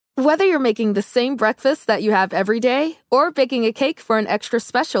Whether you're making the same breakfast that you have every day or baking a cake for an extra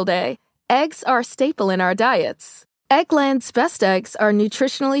special day, eggs are a staple in our diets. Eggland's best eggs are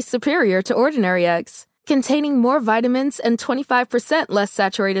nutritionally superior to ordinary eggs, containing more vitamins and 25% less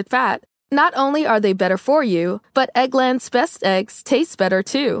saturated fat. Not only are they better for you, but Eggland's best eggs taste better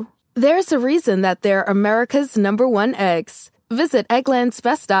too. There's a reason that they're America's #1 eggs. Visit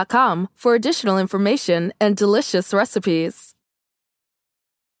egglandsbest.com for additional information and delicious recipes.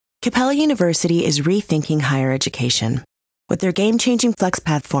 Capella University is rethinking higher education. With their game-changing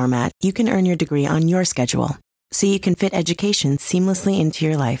FlexPath format, you can earn your degree on your schedule, so you can fit education seamlessly into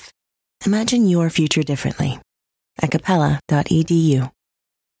your life. Imagine your future differently at capella.edu.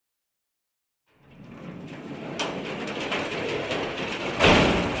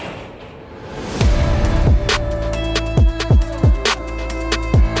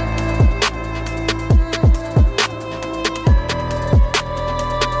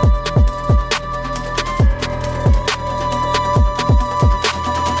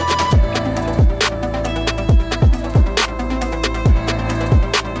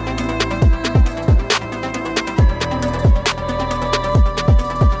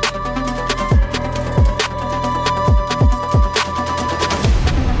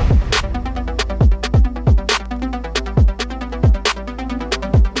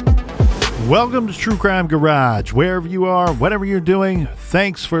 Welcome to True Crime Garage. Wherever you are, whatever you're doing,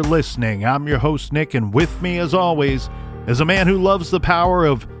 thanks for listening. I'm your host, Nick, and with me, as always, is a man who loves the power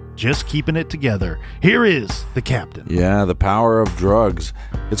of just keeping it together. Here is the captain. Yeah, the power of drugs.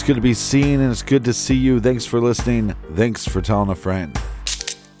 It's good to be seen, and it's good to see you. Thanks for listening. Thanks for telling a friend.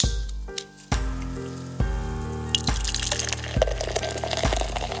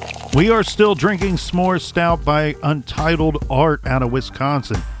 We are still drinking S'more Stout by Untitled Art out of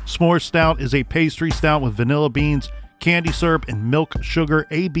Wisconsin. S'more Stout is a pastry stout with vanilla beans, candy syrup, and milk sugar.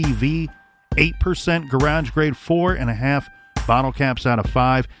 ABV 8%, garage grade 4.5 bottle caps out of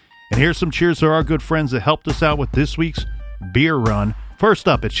 5. And here's some cheers to our good friends that helped us out with this week's beer run. First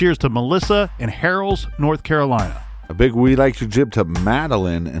up, it's cheers to Melissa in Harrells, North Carolina. A big we like to jib to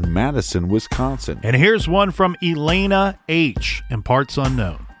Madeline in Madison, Wisconsin. And here's one from Elena H. in Parts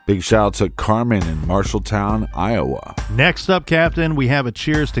Unknown. Big shout out to Carmen in Marshalltown, Iowa. Next up, Captain, we have a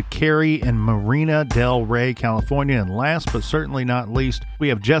cheers to Carrie in Marina del Rey, California. And last but certainly not least, we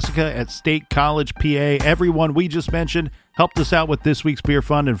have Jessica at State College, PA. Everyone we just mentioned helped us out with this week's beer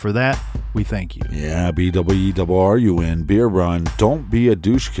fund, and for that, we thank you. Yeah, BWERUN, beer run. Don't be a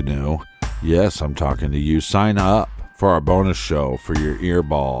douche canoe. Yes, I'm talking to you. Sign up for our bonus show for your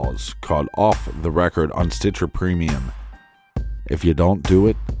earballs called Off the Record on Stitcher Premium. If you don't do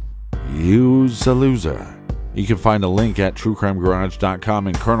it, you's a loser. You can find a link at truecrimegarage.com.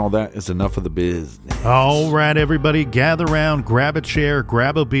 And Colonel, that is enough of the business. All right, everybody, gather around, grab a chair,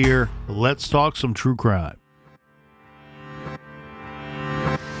 grab a beer. Let's talk some true crime.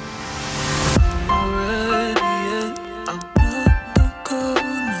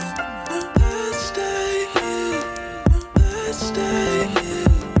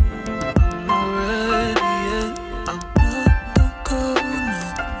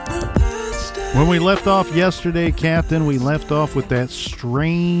 When we left off yesterday, Captain, we left off with that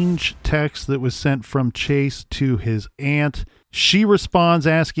strange text that was sent from Chase to his aunt. She responds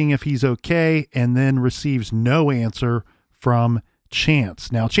asking if he's okay and then receives no answer from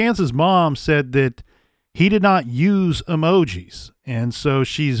Chance. Now, Chance's mom said that he did not use emojis, and so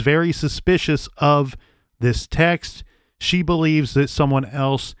she's very suspicious of this text. She believes that someone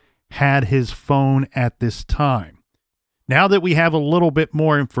else had his phone at this time. Now that we have a little bit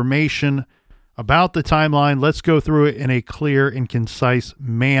more information about the timeline, let's go through it in a clear and concise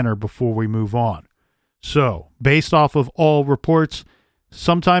manner before we move on. So, based off of all reports,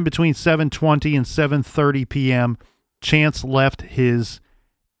 sometime between 7:20 and 7:30 p.m., Chance left his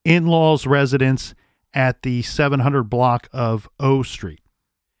in-laws' residence at the 700 block of O Street.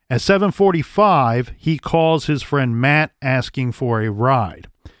 At 7:45, he calls his friend Matt asking for a ride.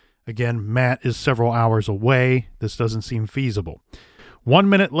 Again, Matt is several hours away. This doesn't seem feasible. 1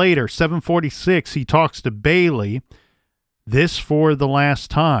 minute later, 7:46, he talks to Bailey, this for the last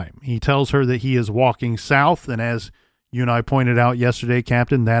time. He tells her that he is walking south, and as you and I pointed out yesterday,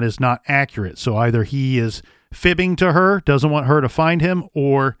 Captain, that is not accurate. So either he is fibbing to her, doesn't want her to find him,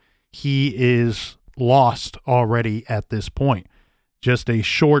 or he is lost already at this point. Just a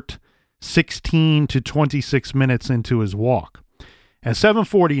short 16 to 26 minutes into his walk. At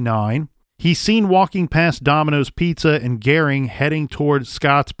 7:49, he's seen walking past Domino's Pizza and Gehring heading toward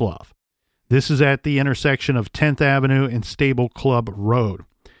Scottsbluff. This is at the intersection of 10th Avenue and Stable Club Road.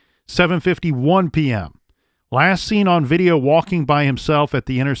 7:51 p.m. Last seen on video walking by himself at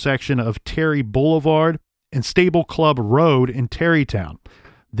the intersection of Terry Boulevard and Stable Club Road in Terrytown.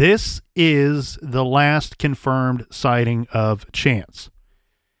 This is the last confirmed sighting of Chance.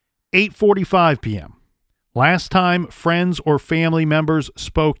 8:45 p.m. Last time friends or family members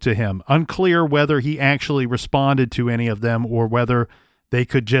spoke to him. Unclear whether he actually responded to any of them or whether they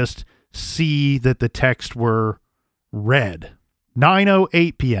could just see that the texts were read.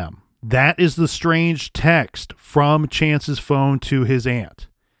 9:08 p.m. That is the strange text from Chance's phone to his aunt.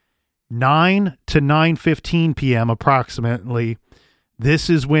 9 to 9:15 p.m. approximately. This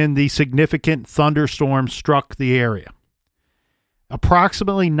is when the significant thunderstorm struck the area.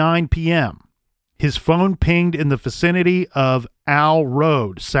 Approximately 9 p.m., his phone pinged in the vicinity of Owl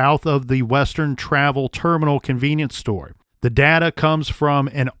Road, south of the Western Travel Terminal convenience store. The data comes from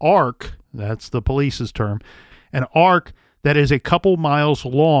an arc, that's the police's term, an arc that is a couple miles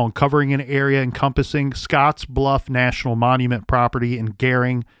long, covering an area encompassing Scotts Bluff National Monument property in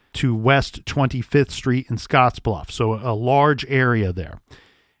Gehring to West 25th Street in Scotts Bluff, so a large area there.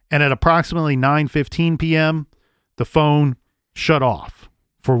 And at approximately 9:15 p.m., the phone shut off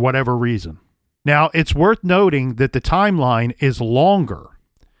for whatever reason. Now, it's worth noting that the timeline is longer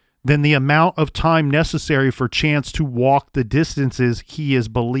than the amount of time necessary for Chance to walk the distances he is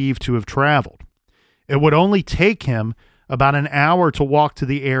believed to have traveled. It would only take him about an hour to walk to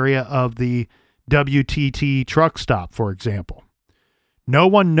the area of the WTT truck stop, for example. No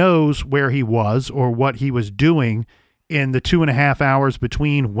one knows where he was or what he was doing in the 2.5 hours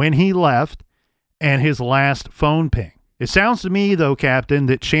between when he left and his last phone ping. It sounds to me, though, Captain,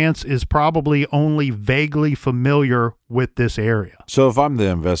 that Chance is probably only vaguely familiar with this area. So if I'm the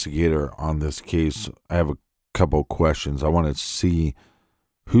investigator on this case, I have a couple questions. I want to see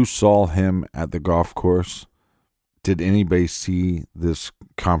who saw him at the golf course. Did anybody see this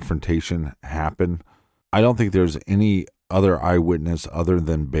confrontation happen? I don't think there's any other eyewitness other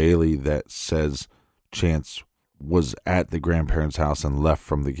than Bailey that says Chance was at the grandparents' house and left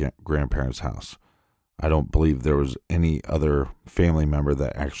from the grandparents' house. I don't believe there was any other family member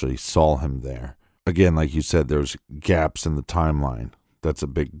that actually saw him there. Again, like you said, there's gaps in the timeline. That's a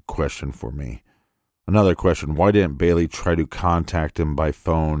big question for me. Another question, why didn't Bailey try to contact him by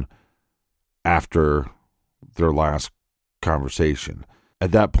phone after their last conversation?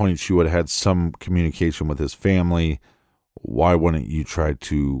 At that point, she would have had some communication with his family. Why wouldn't you try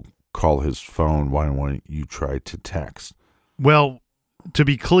to call his phone? Why wouldn't you try to text? Well, to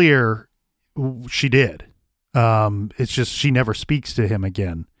be clear, she did. It's just she never speaks to him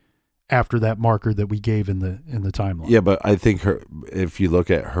again after that marker that we gave in the timeline. Yeah, but I think if you look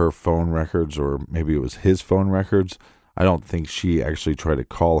at her phone records, or maybe it was his phone records, I don't think she actually tried to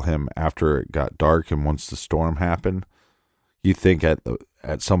call him after it got dark and once the storm happened. You think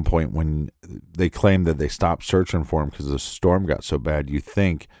at some point when they claimed that they stopped searching for him because the storm got so bad, you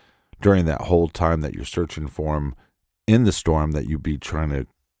think during that whole time that you're searching for him in the storm that you'd be trying to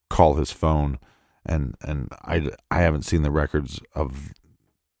call his phone, and I haven't seen the records of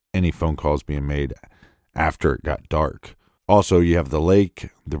any phone calls being made after it got dark. Also, you have the lake,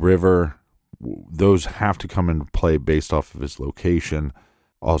 the river, those have to come into play based off of his location.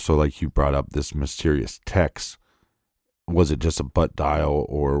 Also, like you brought up, this mysterious text. Was it just a butt dial,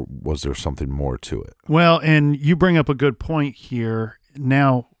 or was there something more to it? Well, and you bring up a good point here.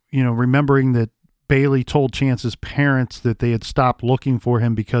 Now, remembering that Bailey told Chance's parents that they had stopped looking for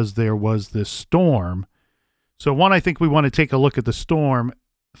him because there was this storm. So one, I think we want to take a look at the storm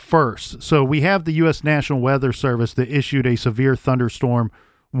first. So we have the U.S. National Weather Service that issued a severe thunderstorm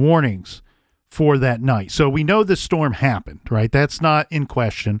warnings for that night. So we know this storm happened, right? That's not in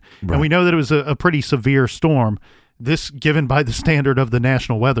question. Right. And we know that it was a pretty severe storm, this given by the standard of the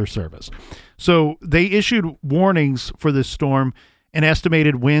National Weather Service. So they issued warnings for this storm and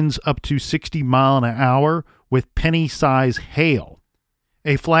estimated winds up to 60 miles an hour with penny-size hail.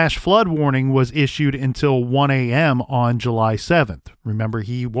 A flash flood warning was issued until 1 a.m. on July 7th. Remember,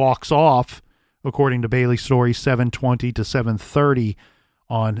 he walks off, according to Bailey's story, 7:20 to 7:30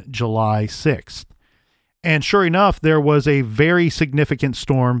 on July 6th. And sure enough, there was a very significant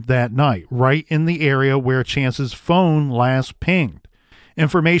storm that night, right in the area where Chance's phone last pinged.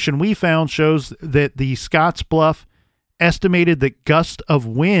 Information we found shows that the Scotts Bluff estimated that gusts of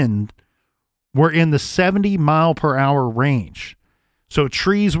wind were in the 70 mile per hour range. So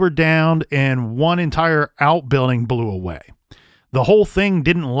trees were downed and one entire outbuilding blew away. The whole thing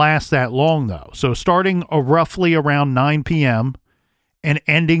didn't last that long, though. So starting roughly around 9 p.m. and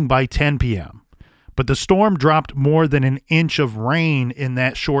ending by 10 p.m. But the storm dropped more than an inch of rain in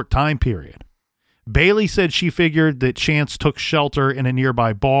that short time period. Bailey said she figured that Chance took shelter in a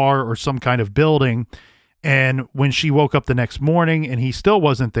nearby bar or some kind of building, And when she woke up the next morning and he still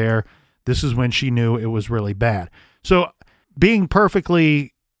wasn't there, this is when she knew it was really bad. So being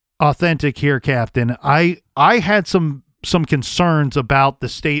perfectly authentic here, Captain, I had some concerns about the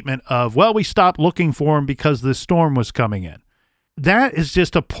statement of, well, we stopped looking for him because the storm was coming in. That is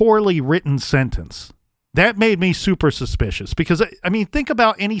just a poorly written sentence. That made me super suspicious because, I mean, think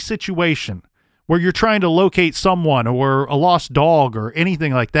about any situation where you're trying to locate someone or a lost dog or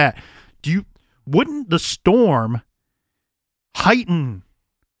anything like that. Wouldn't the storm heighten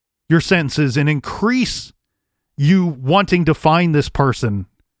your senses and increase you wanting to find this person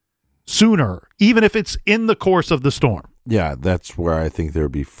sooner, even if it's in the course of the storm? Yeah, that's where I think there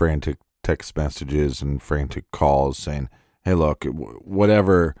would be frantic text messages and frantic calls saying, hey, look,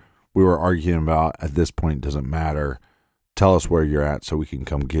 whatever we were arguing about at this point doesn't matter. Tell us where you're at so we can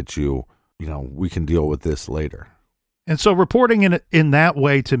come get you. You know, we can deal with this later. And so reporting in that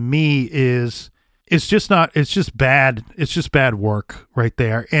way to me it's just bad. It's just bad work right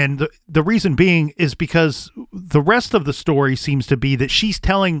there. And the reason being is because the rest of the story seems to be that she's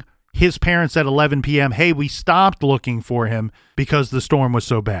telling his parents at 11 p.m., hey, we stopped looking for him because the storm was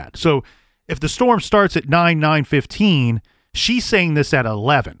so bad. So if the storm starts at 9:15, she's saying this at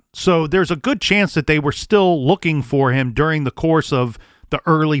 11. So there's a good chance that they were still looking for him during the course of the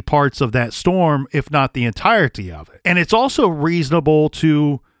early parts of that storm, if not the entirety of it. And it's also reasonable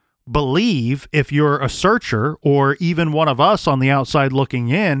to believe, if you're a searcher or even one of us on the outside looking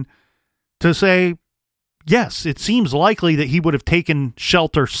in, to say, yes, it seems likely that he would have taken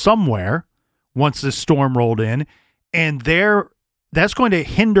shelter somewhere once this storm rolled in, and that's going to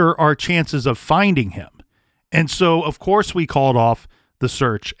hinder our chances of finding him. And so, of course, we called off the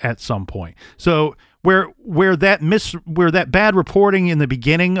search at some point. So where that bad reporting in the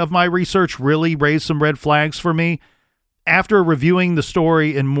beginning of my research really raised some red flags for me, after reviewing the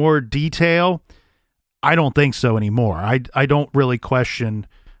story in more detail, I don't think so anymore. I don't really question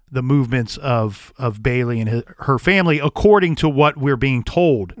the movements of Bailey and her family according to what we're being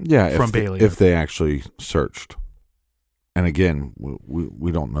told from Bailey. If they actually searched. And again,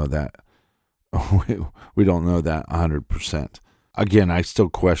 we don't know that. We don't know that 100%. Again, I still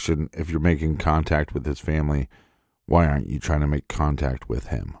question, if you're making contact with his family, why aren't you trying to make contact with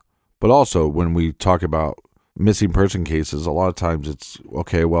him? But also, when we talk about missing person cases, a lot of times it's,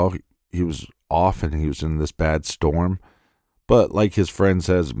 okay, well, he was off and he was in this bad storm. But like his friend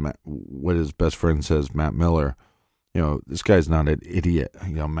says, what his best friend says, Matt Miller, this guy's not an idiot.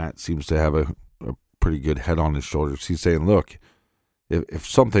 Matt seems to have a pretty good head on his shoulders. He's saying, look, if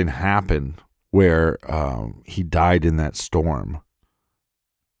something happened where he died in that storm,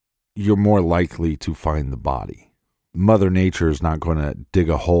 you're more likely to find the body. Mother Nature is not going to dig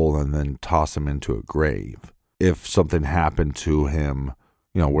a hole and then toss him into a grave. If something happened to him,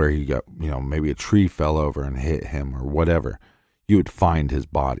 where he got, maybe a tree fell over and hit him or whatever, you would find his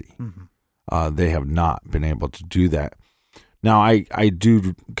body. Mm-hmm. They have not been able to do that. Now, I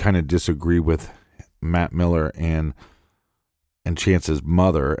do kind of disagree with Matt Miller and Chance's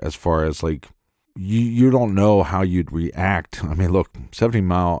mother as far as, like, you don't know how you'd react. I mean, look,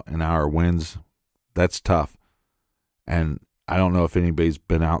 70-mile-an-hour winds, that's tough. And I don't know if anybody's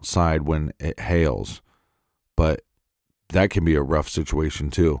been outside when it hails, but that can be a rough situation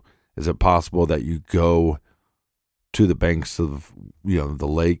too. Is it possible that you go to the banks of the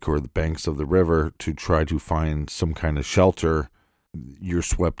lake or the banks of the river to try to find some kind of shelter? You're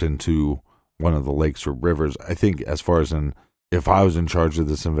swept into one of the lakes or rivers. I think, as far as if I was in charge of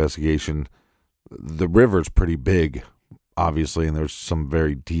this investigation, the river's pretty big, obviously, and there's some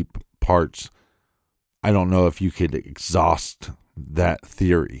very deep parts. I don't know if you could exhaust that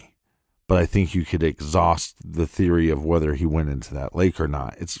theory, but I think you could exhaust the theory of whether he went into that lake or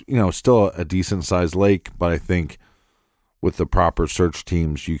not. It's, still a decent sized lake, but I think with the proper search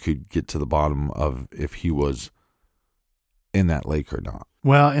teams, you could get to the bottom of if he was in that lake or not.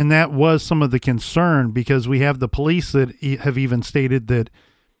 Well, and that was some of the concern, because we have the police that have even stated that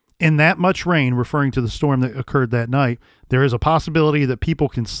in that much rain, referring to the storm that occurred that night, there is a possibility that people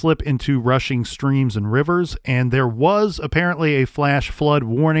can slip into rushing streams and rivers. And there was apparently a flash flood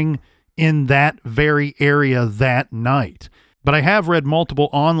warning in that very area that night. But I have read multiple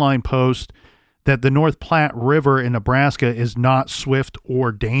online posts that the North Platte River in Nebraska is not swift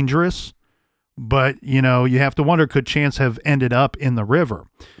or dangerous. But, you have to wonder, could Chance have ended up in the river?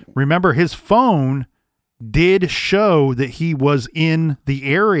 Remember, his phone did show that he was in the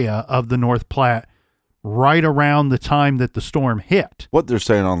area of the North Platte right around the time that the storm hit. What they're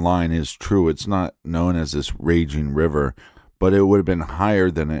saying online is true. It's not known as this raging river, but it would have been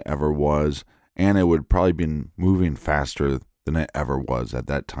higher than it ever was, and it would probably been moving faster than it ever was at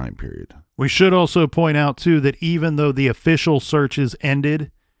that time period. We should also point out, too, that even though the official searches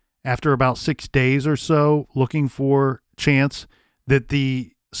ended after about 6 days or so looking for Chance, that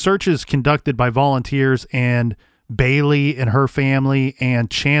the searches conducted by volunteers and Bailey and her family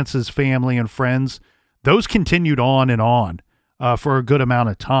and Chance's family and friends, those continued on and on for a good amount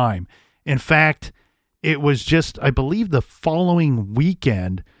of time. In fact, it was just, I believe, the following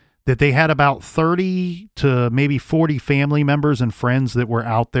weekend that they had about 30 to maybe 40 family members and friends that were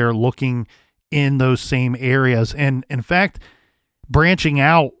out there looking in those same areas. And in fact, branching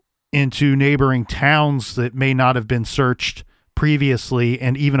out into neighboring towns that may not have been searched previously,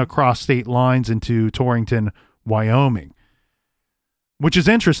 and even across state lines into Torrington, Wyoming, which is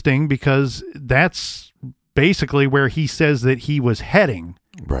interesting because that's basically where he says that he was heading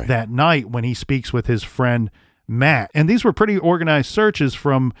that night when he speaks with his friend Matt. And these were pretty organized searches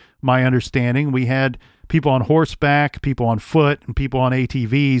from my understanding. We had people on horseback, people on foot, and people on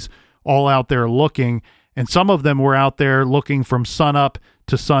ATVs all out there looking. And some of them were out there looking from sun up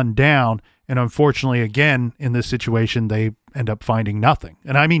to sundown. And unfortunately, again, in this situation, they end up finding nothing.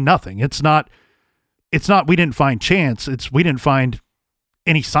 And I mean nothing. It's not we didn't find Chance. It's we didn't find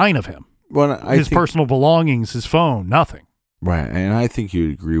any sign of him. Well, his personal belongings, his phone, nothing. Right. And I think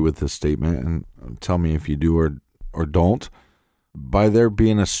you agree with this statement, and tell me if you do or don't. By there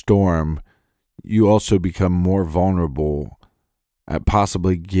being a storm, you also become more vulnerable at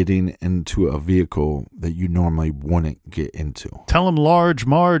possibly getting into a vehicle that you normally wouldn't get into. Tell him Large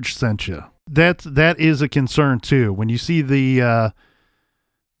Marge sent you. That is a concern too. When you see the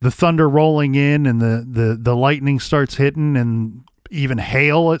thunder rolling in and the lightning starts hitting and even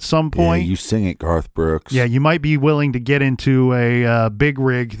hail at some point. Yeah, you sing it, Garth Brooks. Yeah, you might be willing to get into a big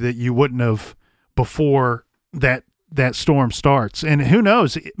rig that you wouldn't have before that storm starts. And who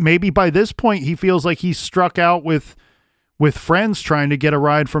knows, maybe by this point he feels like he's struck out with friends trying to get a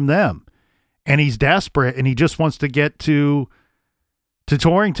ride from them. And he's desperate and he just wants to get to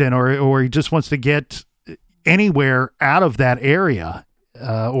Torrington or he just wants to get anywhere out of that area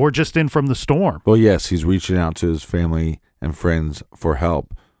or just in from the storm. Well, yes, he's reaching out to his family and friends for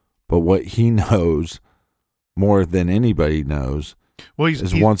help. But what he knows more than anybody knows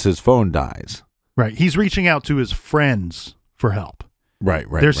is once his phone dies. Right. He's reaching out to his friends for help. Right.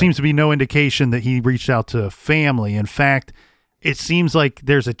 There seems to be no indication that he reached out to family. In fact, it seems like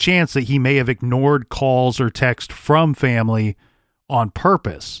there's a chance that he may have ignored calls or text from family on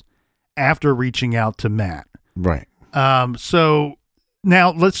purpose after reaching out to Matt. Right. So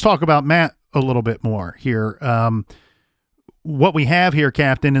now let's talk about Matt a little bit more here. What we have here,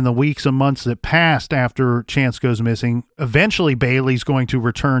 Captain, in the weeks and months that passed after Chance goes missing, eventually Bailey's going to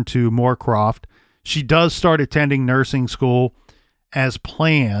return to Moorcroft. She does start attending nursing school as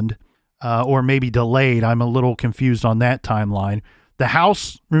planned, or maybe delayed. I'm a little confused on that timeline. The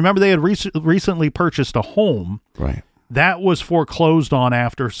house, remember they had recently purchased a home. Right. That was foreclosed on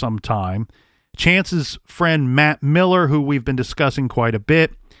after some time. Chance's friend Matt Miller, who we've been discussing quite a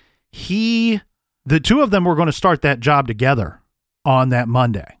bit, the two of them were going to start that job together on that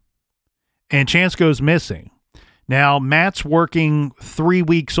Monday. And Chance goes missing. Now, Matt's working 3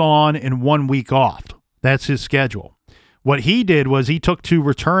 weeks on and 1 week off. That's his schedule. What he did was he took to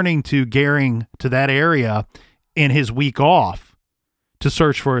returning to Gering, to that area, in his week off to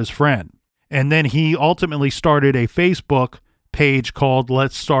search for his friend. And then he ultimately started a Facebook page called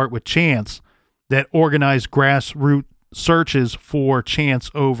Let's Start with Chance that organized grassroots searches for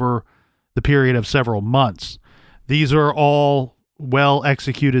Chance over the period of several months. These are all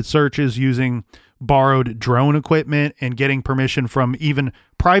well-executed searches using borrowed drone equipment and getting permission from even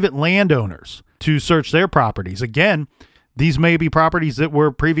private landowners to search their properties. Again, these may be properties that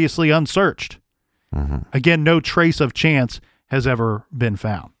were previously unsearched. Mm-hmm. Again, no trace of Chance has ever been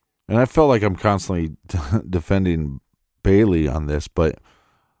found. And I felt like I'm constantly defending Bailey on this, but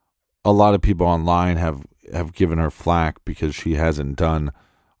a lot of people online have given her flack because she hasn't done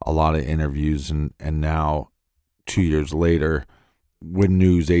a lot of interviews, and now 2 years later, when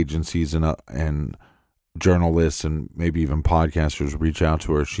news agencies and journalists and maybe even podcasters reach out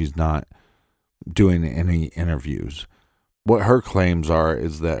to her, she's not doing any interviews. What her claims are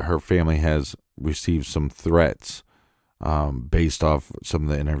is that her family has received some threats based off some of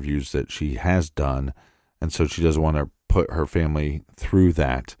the interviews that she has done, and so she doesn't want to put her family through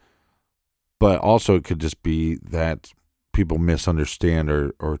that. But also it could just be that people misunderstand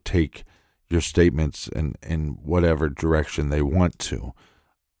or take your statements in whatever direction they want to.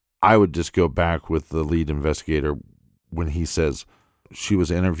 I would just go back with the lead investigator when he says she was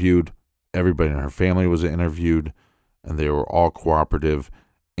interviewed, everybody in her family was interviewed, and they were all cooperative,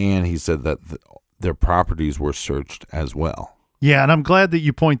 and he said that their properties were searched as well. Yeah, and I'm glad that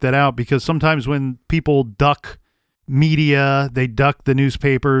you point that out, because sometimes when people duck media, they duck the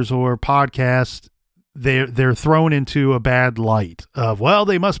newspapers or podcasts, they're thrown into a bad light of, well,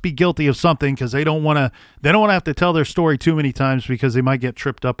 they must be guilty of something because they don't want to have to tell their story too many times because they might get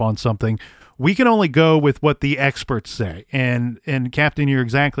tripped up on something. We can only go with what the experts say. And Captain, you're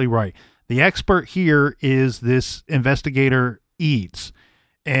exactly right. The expert here is this investigator Eads.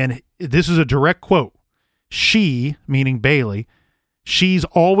 And this is a direct quote. She, meaning Bailey, she's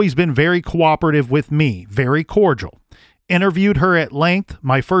always been very cooperative with me, very cordial. Interviewed her at length.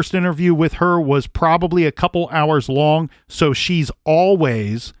 My first interview with her was probably a couple hours long, so she's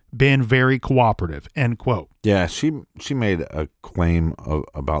always been very cooperative, end quote. Yeah, she made a claim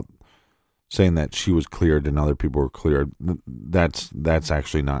about saying that she was cleared and other people were cleared. That's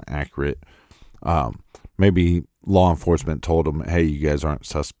actually not accurate. Maybe law enforcement told them, hey, you guys aren't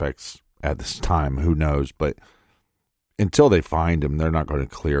suspects at this time. Who knows? But until they find him, they're not going to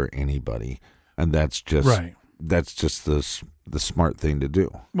clear anybody. And that's just right. That's just the smart thing to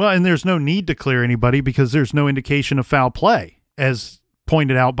do. Well, and there's no need to clear anybody because there's no indication of foul play, as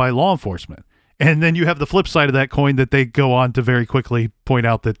pointed out by law enforcement. And then you have the flip side of that coin that they go on to very quickly point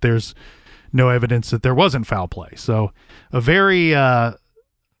out that there's no evidence that there wasn't foul play. So a very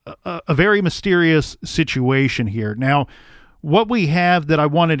mysterious situation here. Now, what we have that I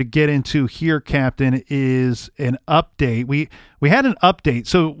wanted to get into here, Captain, is an update. We had an update.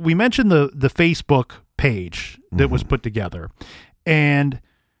 So we mentioned the Facebook page that was put together. And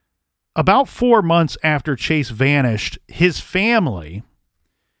about 4 months after Chase vanished, his family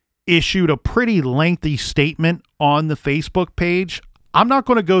issued a pretty lengthy statement on the Facebook page. I'm not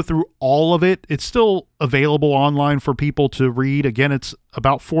going to go through all of it. It's still available online for people to read. Again, it's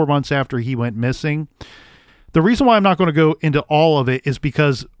about 4 months after he went missing. The reason why I'm not going to go into all of it is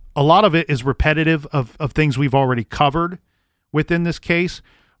because a lot of it is repetitive of things we've already covered within this case.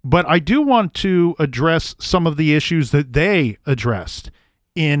 But I do want to address some of the issues that they addressed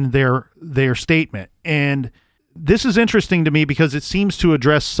in their statement. And this is interesting to me because it seems to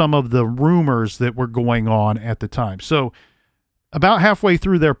address some of the rumors that were going on at the time. So about halfway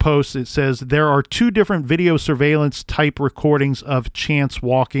through their post, it says there are 2 different video surveillance type recordings of Chance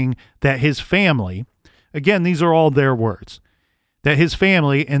walking that his family, again, these are all their words, that his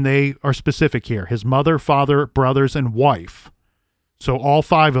family, and they are specific here, his mother, father, brothers, and wife, so all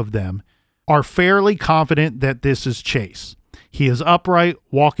 5 of them, are fairly confident that this is Chase. He is upright,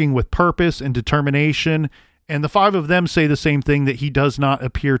 walking with purpose and determination, and the 5 of them say the same thing, that he does not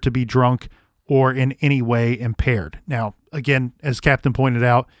appear to be drunk or in any way impaired. Now, again, as Captain pointed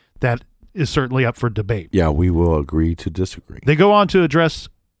out, that is certainly up for debate. Yeah, we will agree to disagree. They go on to address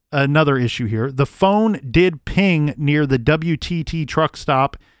another issue here. The phone did ping near the WTT truck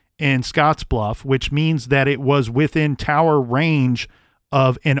stop in Scottsbluff, which means that it was within tower range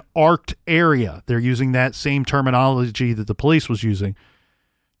of an arced area. They're using that same terminology that the police was using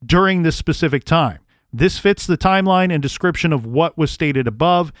during this specific time. This fits the timeline and description of what was stated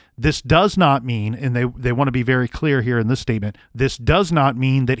above. This does not mean, and they want to be very clear here in this statement, this does not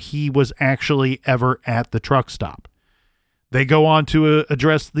mean that he was actually ever at the truck stop. They go on to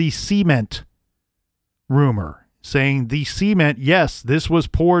address the cement rumor, saying the cement, yes, this was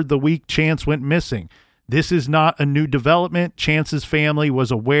poured the week Chance went missing. This is not a new development. Chance's family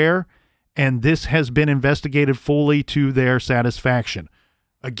was aware, and this has been investigated fully to their satisfaction.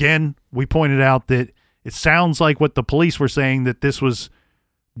 Again, we pointed out that it sounds like what the police were saying, that this was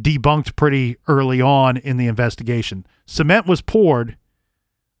debunked pretty early on in the investigation. Cement was poured,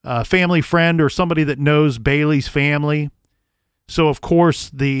 a family friend or somebody that knows Bailey's family. So, of course,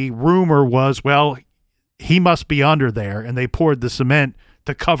 the rumor was, well, he must be under there, and they poured the cement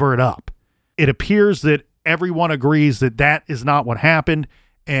to cover it up. It appears that everyone agrees that that is not what happened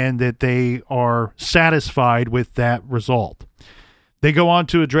and that they are satisfied with that result. They go on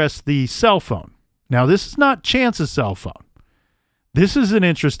to address the cell phone. Now, this is not Chance's cell phone. This is an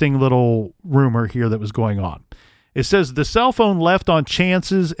interesting little rumor here that was going on. It says the cell phone left on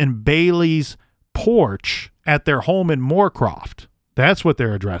Chance's and Bailey's porch at their home in Moorcroft. That's what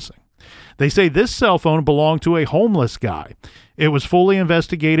they're addressing. They say this cell phone belonged to a homeless guy. It was fully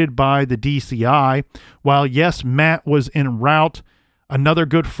investigated by the DCI. While, yes, Matt was en route, another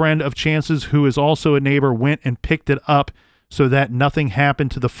good friend of Chance's, who is also a neighbor, went and picked it up so that nothing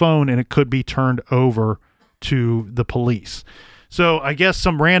happened to the phone and it could be turned over to the police. So I guess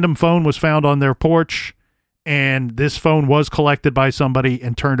some random phone was found on their porch, and this phone was collected by somebody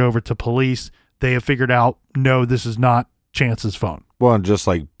and turned over to police. They have figured out, no, this is not Chance's phone. Well, and just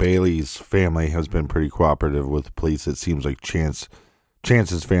like Bailey's family has been pretty cooperative with the police, it seems like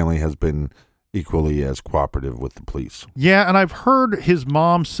Chance's family has been equally as cooperative with the police. Yeah, and I've heard his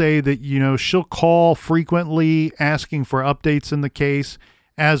mom say that, she'll call frequently asking for updates in the case,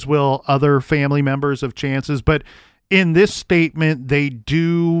 as will other family members of Chance's. But in this statement, they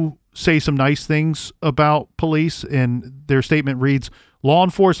do say some nice things about police, and their statement reads, "Law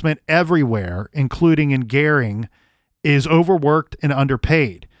enforcement everywhere, including in Gering, is overworked and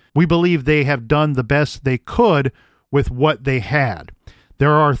underpaid. We believe they have done the best they could with what they had.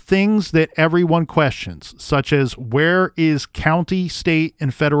 There are things that everyone questions, such as where is county, state,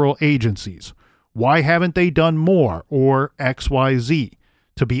 and federal agencies? Why haven't they done more, or XYZ?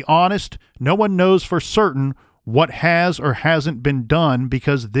 To be honest, no one knows for certain what has or hasn't been done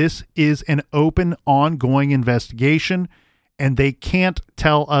because this is an open, ongoing investigation, and they can't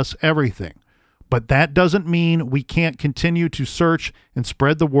tell us everything. But that doesn't mean we can't continue to search and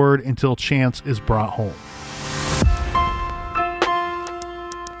spread the word until Chance is brought home."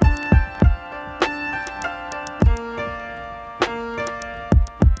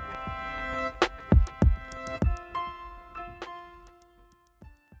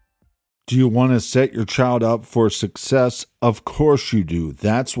 Do you want to set your child up for success? Of course you do.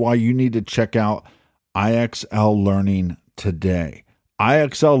 That's why you need to check out IXL Learning today.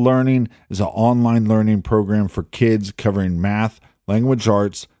 IXL Learning is an online learning program for kids covering math, language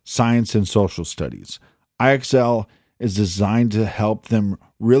arts, science, and social studies. IXL is designed to help them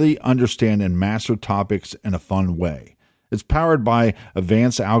really understand and master topics in a fun way. It's powered by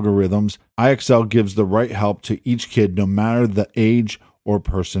advanced algorithms. IXL gives the right help to each kid no matter the age or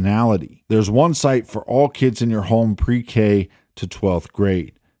personality. There's one site for all kids in your home pre-K to 12th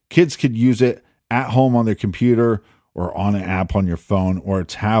grade. Kids could use it at home on their computer or on an app on your phone or a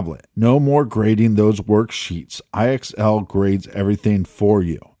tablet. No more grading those worksheets. IXL grades everything for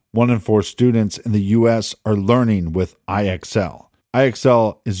you. 1 in 4 students in the U.S. are learning with IXL.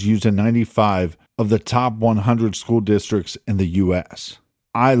 IXL is used in 95 of the top 100 school districts in the U.S.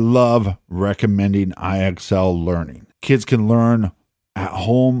 I love recommending IXL Learning. Kids can learn at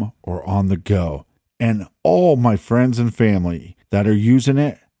home or on the go. And all my friends and family that are using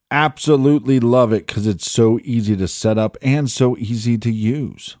it absolutely love it because it's so easy to set up and so easy to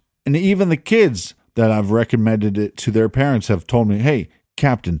use. And even the kids that I've recommended it to their parents have told me, "Hey,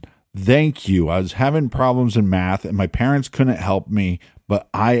 Captain, thank you. I was having problems in math and my parents couldn't help me, but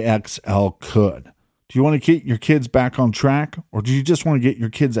IXL could." Do you want to get your kids back on track, or do you just want to get your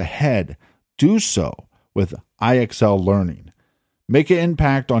kids ahead? Do so with IXL Learning. Make an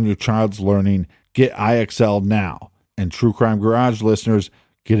impact on your child's learning. Get IXL now. And True Crime Garage listeners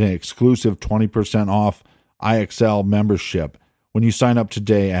get an exclusive 20% off IXL membership when you sign up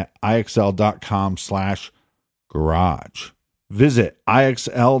today at IXL.com/garage. Visit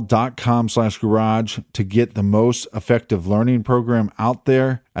IXL.com/garage to get the most effective learning program out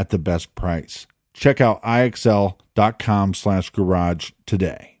there at the best price. Check out IXL.com/garage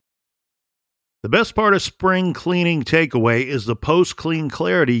today. The best part of spring cleaning takeaway is the post-clean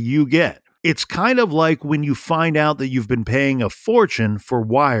clarity you get. It's kind of like when you find out that you've been paying a fortune for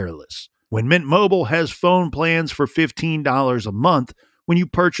wireless. When Mint Mobile has phone plans for $15 a month when you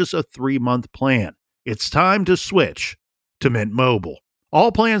purchase a 3-month plan. It's time to switch to Mint Mobile.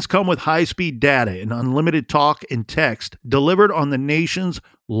 All plans come with high-speed data and unlimited talk and text delivered on the nation's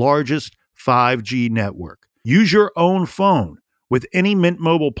largest 5G network. Use your own phone with any Mint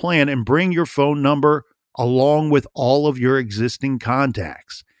Mobile plan and bring your phone number along with all of your existing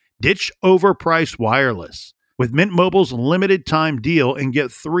contacts. Ditch overpriced wireless with Mint Mobile's limited time deal and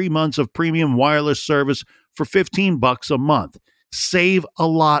get 3 months of premium wireless service for $15 a month. Save a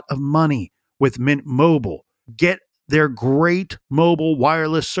lot of money with Mint Mobile. Get their great mobile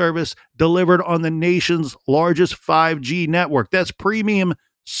wireless service delivered on the nation's largest 5G network. That's premium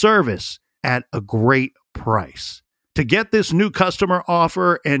service at a great price. To get this new customer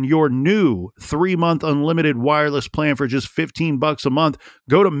offer and your new 3-month unlimited wireless plan for just $15 a month,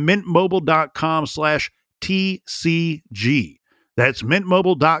 go to mintmobile.com/TCG. That's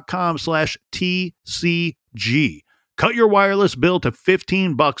mintmobile.com/TCG. Cut your wireless bill to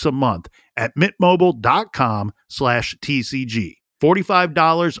 $15 a month at mintmobile.com/TCG.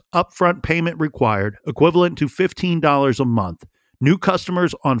 $45 upfront payment required, equivalent to $15 a month. New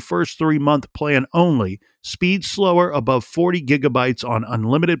customers on first 3-month plan only. Speed slower above 40 gigabytes on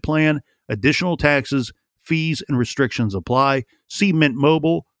unlimited plan. Additional taxes, fees, and restrictions apply. See Mint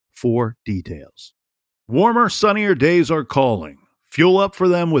Mobile for details. Warmer, sunnier days are calling. Fuel up for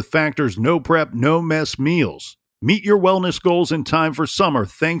them with Factor's no prep, no mess meals. Meet your wellness goals in time for summer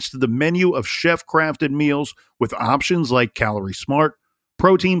thanks to the menu of chef-crafted meals with options like Calorie Smart,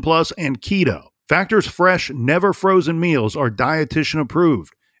 Protein Plus, and Keto. Factor's fresh, never frozen meals are dietitian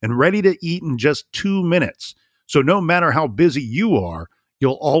approved and ready to eat in just 2 minutes. So no matter how busy you are,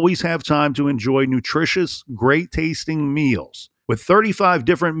 you'll always have time to enjoy nutritious, great-tasting meals. With 35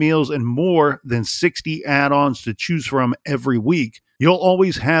 different meals and more than 60 add-ons to choose from every week, you'll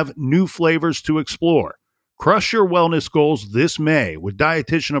always have new flavors to explore. Crush your wellness goals this May with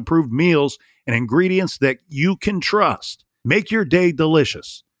dietitian-approved meals and ingredients that you can trust. Make your day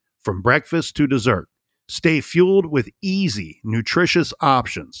delicious, from breakfast to dessert. Stay fueled with easy, nutritious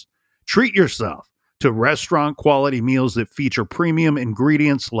options. Treat yourself to restaurant-quality meals that feature premium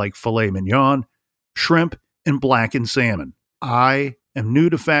ingredients like filet mignon, shrimp, and blackened salmon. I am new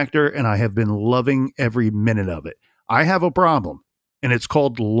to Factor, and I have been loving every minute of it. I have a problem, and it's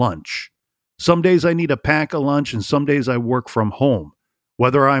called lunch. Some days I need to pack a lunch, and some days I work from home.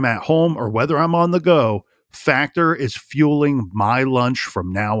 Whether I'm at home or whether I'm on the go, Factor is fueling my lunch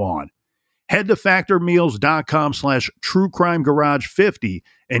from now on. Head to factormeals.com/truecrimegarage50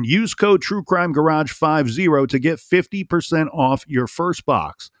 and use code truecrimegarage50 to get 50% off your first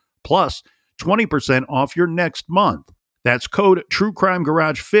box, plus 20% off your next month. That's code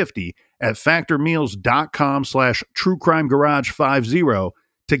truecrimegarage50 at factormeals.com/truecrimegarage50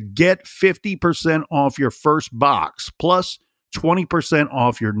 to get 50% off your first box, plus 20%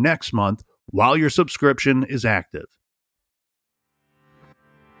 off your next month while your subscription is active.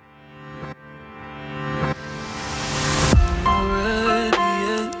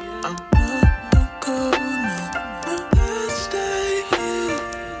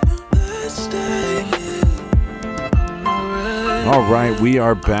 All right, we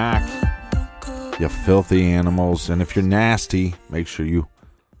are back, you filthy animals. And if you're nasty, make sure you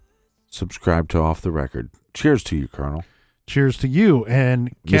subscribe to Off the Record. Cheers to you, Colonel. Cheers to you.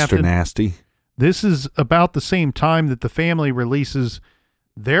 And Captain, Mr. Nasty. This is about the same time that the family releases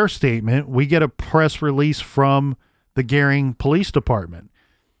their statement. We get a press release from the Gering Police Department.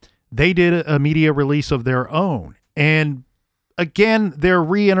 They did a media release of their own. And again, they're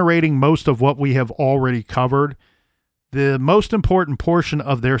reiterating most of what we have already covered. The most important portion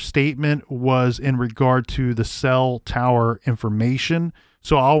of their statement was in regard to the cell tower information.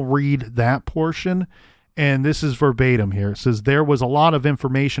 So I'll read that portion. And this is verbatim here. It says, there was a lot of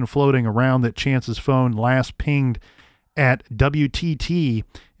information floating around that Chance's phone last pinged at WTT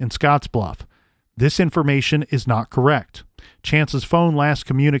in Scottsbluff. This information is not correct. Chance's phone last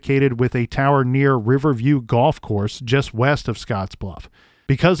communicated with a tower near Riverview Golf Course just west of Scottsbluff.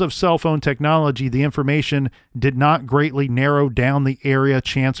 Because of cell phone technology, the information did not greatly narrow down the area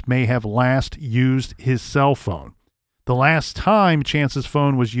Chance may have last used his cell phone. The last time Chance's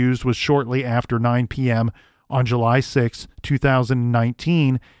phone was used was shortly after 9 p.m. on July 6,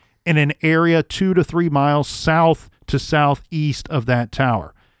 2019, in an area 2 to 3 miles south to southeast of that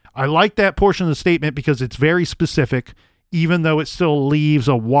tower. I like that portion of the statement because it's very specific, even though it still leaves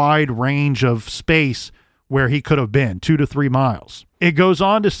a wide range of space where he could have been, 2 to 3 miles. It goes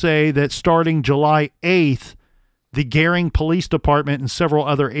on to say that starting July 8th, the Gering Police Department and several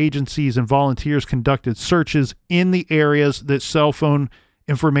other agencies and volunteers conducted searches in the areas that cell phone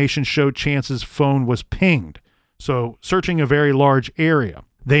information showed Chance's phone was pinged. So searching a very large area.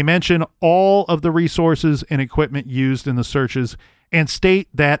 They mention all of the resources and equipment used in the searches and state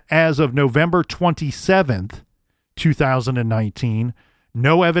that as of November 27th, 2019,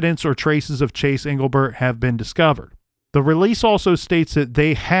 no evidence or traces of Chase Engelbert have been discovered. The release also states that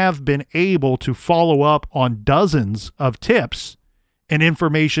they have been able to follow up on dozens of tips and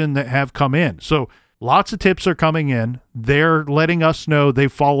information that have come in. So lots of tips are coming in. They're letting us know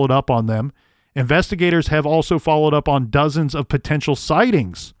they've followed up on them. Investigators have also followed up on dozens of potential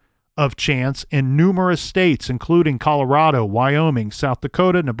sightings of Chance in numerous states, including Colorado, Wyoming, South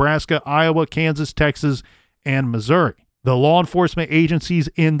Dakota, Nebraska, Iowa, Kansas, Texas, and Missouri. The law enforcement agencies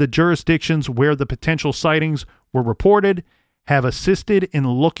in the jurisdictions where the potential sightings were reported have assisted in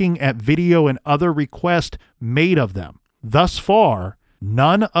looking at video and other requests made of them. Thus far,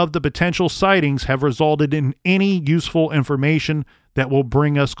 none of the potential sightings have resulted in any useful information that will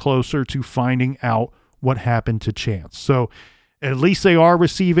bring us closer to finding out what happened to Chance. So at least they are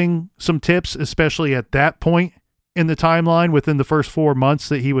receiving some tips, especially at that point in the timeline within the first 4 months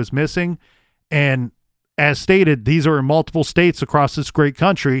that he was missing. And as stated, these are in multiple states across this great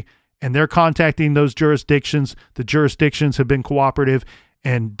country, and they're contacting those jurisdictions. The jurisdictions have been cooperative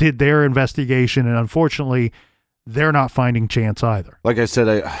and did their investigation, and unfortunately, they're not finding Chance either. Like I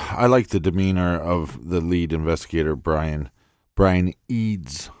said, I like the demeanor of the lead investigator, Brian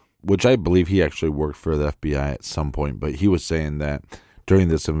Eads, which I believe he actually worked for the FBI at some point, but he was saying that during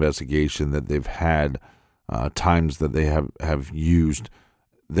this investigation that they've had times that they have used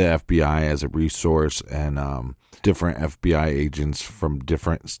the FBI as a resource and different FBI agents from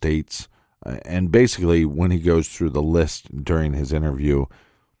different states. And basically, when he goes through the list during his interview,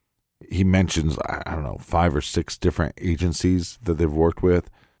 he mentions, I don't know, 5 or 6 different agencies that they've worked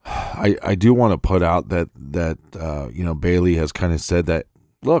with. I do want to put out that Bailey has kind of said that,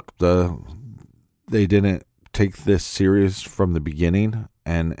 look, they didn't take this serious from the beginning,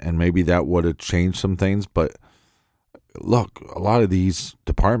 and maybe that would have changed some things. But look, a lot of these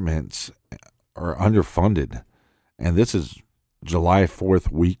departments are underfunded, and this is July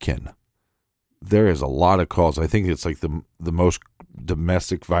 4th weekend. There is a lot of calls. I think it's like the most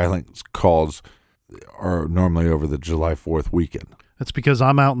domestic violence calls are normally over the July 4th weekend. That's because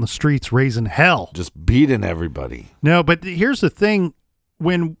I'm out in the streets raising hell. Just beating everybody. No, but here's the thing.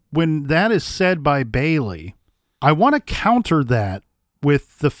 When that is said by Bailey, I want to counter that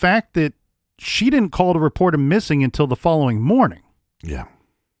with the fact that she didn't call to report him missing until the following morning. Yeah.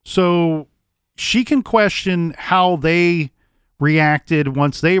 So she can question how they reacted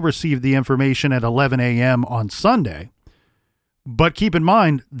once they received the information at 11 a.m. on Sunday. But keep in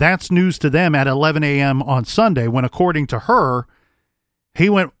mind, that's news to them at 11 a.m. on Sunday, when according to her, he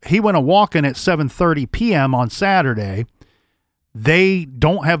went a walking at 7:30 p.m. on Saturday. They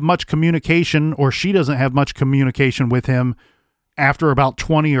don't have much communication, or she doesn't have much communication with him after about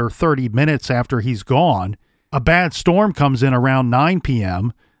 20 or 30 minutes after he's gone. A bad storm comes in around 9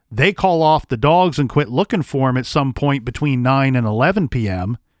 p.m. They call off the dogs and quit looking for him at some point between 9 and 11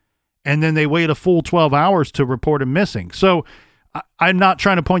 p.m. And then they wait a full 12 hours to report him missing. So I'm not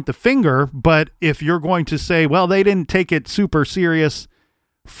trying to point the finger, but if you're going to say, well, they didn't take it super serious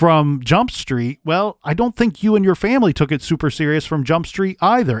from Jump Street, well, I don't think you and your family took it super serious from Jump Street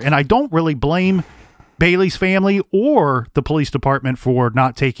either. And I don't really blame Bailey's family or the police department for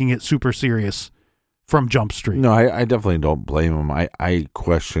not taking it super serious from Jump Street. No, I definitely don't blame him. I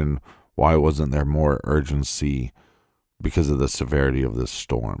question why wasn't there more urgency because of the severity of this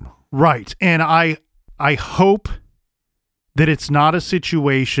storm. Right. And I hope that it's not a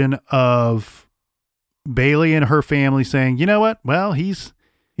situation of Bailey and her family saying, you know what, well, he's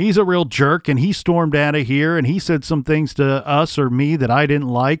a real jerk and he stormed out of here and he said some things to us or me that I didn't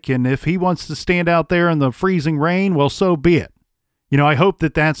like. And if he wants to stand out there in the freezing rain, well, so be it. You know, I hope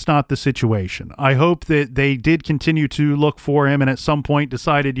that that's not the situation. I hope that they did continue to look for him and at some point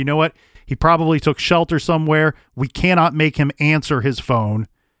decided, you know what, he probably took shelter somewhere. We cannot make him answer his phone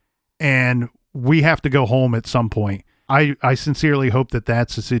and we have to go home at some point. I sincerely hope that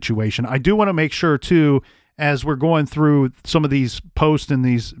that's the situation. I do want to make sure, too, as we're going through some of these posts and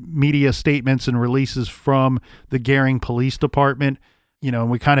these media statements and releases from the Gering Police Department, you know,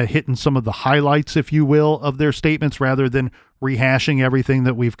 and we kind of hitting some of the highlights, if you will, of their statements rather than rehashing everything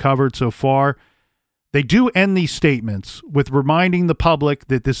that we've covered so far. They do end these statements with reminding the public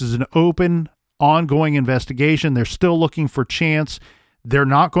that this is an open, ongoing investigation. They're still looking for Chance. They're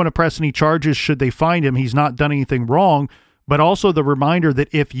not going to press any charges should they find him. He's not done anything wrong. But also the reminder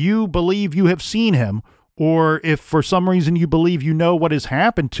that if you believe you have seen him, or if for some reason you believe you know what has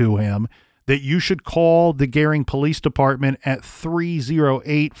happened to him, that you should call the Gering Police Department at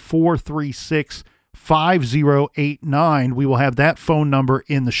 308-436-5089. We will have that phone number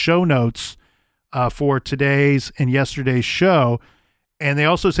in the show notes for today's and yesterday's show. And they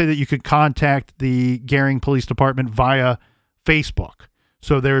also say that you could contact the Gering Police Department via Facebook.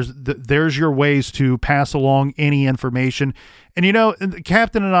 So there's your ways to pass along any information. And, you know, the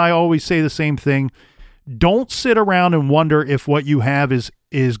Captain and I always say the same thing. Don't sit around and wonder if what you have is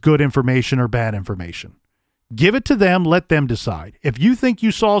good information or bad information. Give it to them. Let them decide. If you think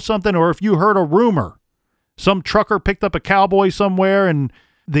you saw something, or if you heard a rumor, some trucker picked up a cowboy somewhere in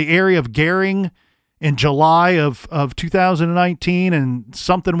the area of Gering in July of 2019 and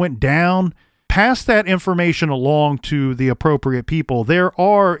something went down, pass that information along to the appropriate people. There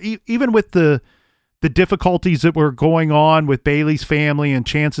are, even with the difficulties that were going on with Bailey's family and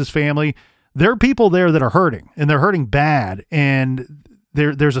Chance's family, there are people there that are hurting, and they're hurting bad. And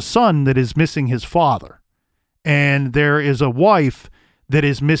there's a son that is missing his father, and there is a wife that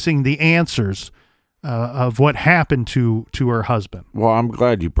is missing the answers of what happened to her husband. Well, I'm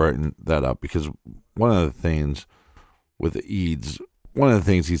glad you brought that up, because one of the things with Eads, one of the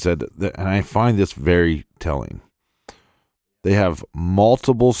things he said, and I find this very telling, they have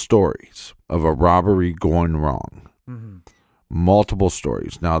multiple stories of a robbery going wrong. Mm-hmm. Multiple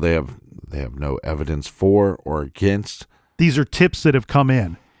stories. Now they have no evidence for or against. These are tips that have come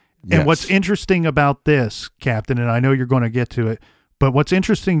in. Yes. And what's interesting about this, Captain, and I know you're going to get to it, but what's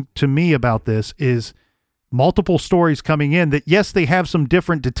interesting to me about this is multiple stories coming in that, yes, they have some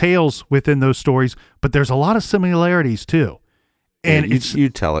different details within those stories, but there's a lot of similarities too. And yeah, you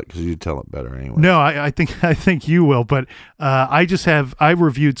tell it because you tell it better anyway. No, I think you will. But I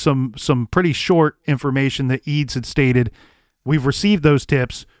reviewed some pretty short information that Eads had stated. We've received those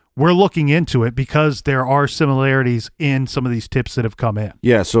tips. We're looking into it because there are similarities in some of these tips that have come in.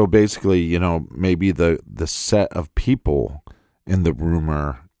 Yeah, so basically, maybe the set of people in the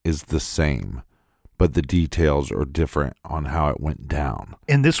rumor is the same, but the details are different on how it went down.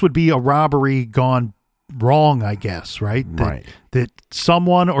 And this would be a robbery gone wrong, I guess, right? Right. That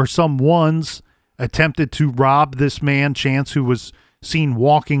someone or someone's attempted to rob this man, Chance, who was seen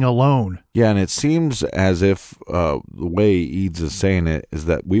walking alone. Yeah, and it seems as if the way Eads is saying it is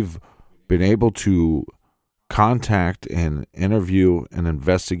that we've been able to contact and interview and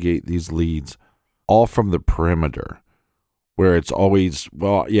investigate these leads all from the perimeter, where it's always,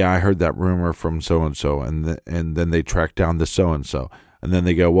 well, yeah, I heard that rumor from so-and-so, and then they track down the so-and-so, and then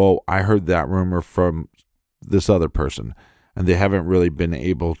they go, well, I heard that rumor from this other person, and they haven't really been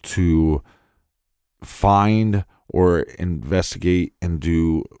able to find or investigate and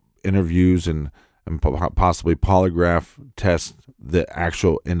do interviews and possibly polygraph test the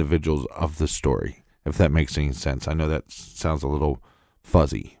actual individuals of the story, if that makes any sense. I know that sounds a little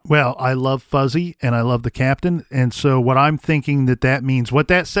fuzzy. Well, I love fuzzy and I love the captain. And so what I'm thinking that means, what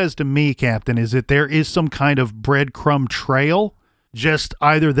that says to me, Captain, is that there is some kind of breadcrumb trail. Just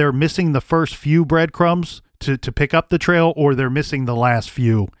either they're missing the first few breadcrumbs to pick up the trail, or they're missing the last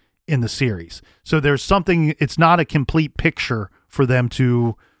few in the series. So there's something, it's not a complete picture for them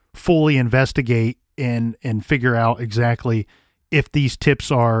to fully investigate and figure out exactly if these tips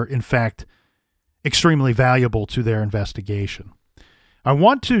are in fact extremely valuable to their investigation. I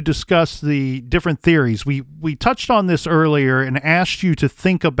want to discuss the different theories. We touched on this earlier and asked you to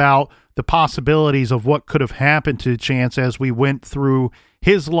think about the possibilities of what could have happened to Chance as we went through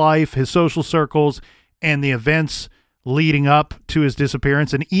his life, his social circles, and the events leading up to his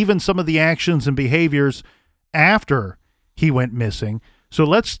disappearance, and even some of the actions and behaviors after he went missing. So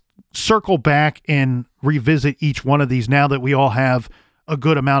let's circle back and revisit each one of these now that we all have a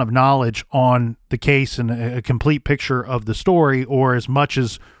good amount of knowledge on the case and a complete picture of the story, or as much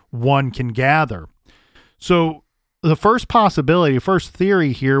as one can gather. So the first possibility, first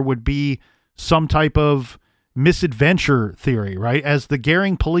theory here would be some type of misadventure theory, right? As the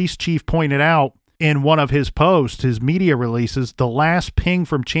Gering police chief pointed out in one of his posts, his media releases, the last ping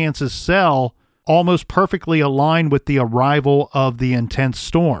from Chance's cell almost perfectly aligned with the arrival of the intense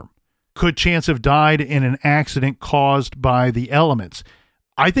storm. Could Chance have died in an accident caused by the elements?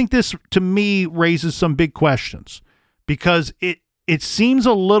 I think this, to me, raises some big questions, because it seems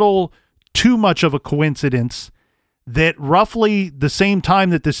a little too much of a coincidence that roughly the same time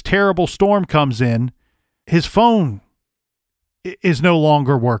that this terrible storm comes in, his phone is no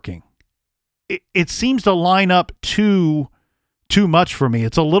longer working. It seems to line up too much for me.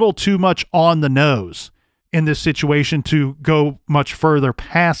 It's a little too much on the nose in this situation to go much further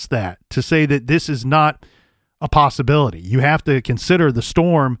past that, to say that this is not a possibility. You have to consider the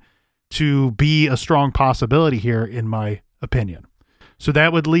storm to be a strong possibility here, in my opinion. So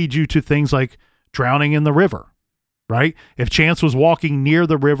that would lead you to things like drowning in the river, right? If Chance was walking near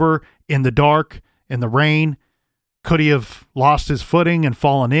the river in the dark, in the rain, could he have lost his footing and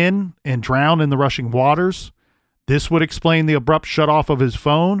fallen in and drowned in the rushing waters? This would explain the abrupt shutoff of his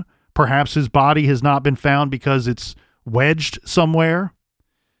phone. Perhaps his body has not been found because it's wedged somewhere.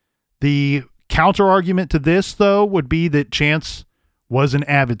 The counter-argument to this, though, would be that Chance was an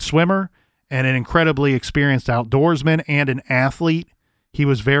avid swimmer and an incredibly experienced outdoorsman and an athlete. He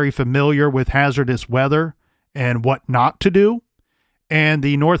was very familiar with hazardous weather and what not to do. And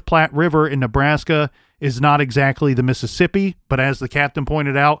the North Platte River in Nebraska is not exactly the Mississippi, but as the captain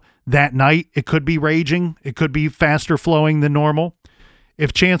pointed out, that night it could be raging. It could be faster flowing than normal.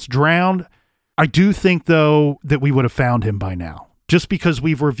 If Chance drowned, I do think, though, that we would have found him by now, just because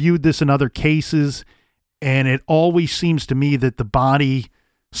we've reviewed this in other cases, and it always seems to me that the body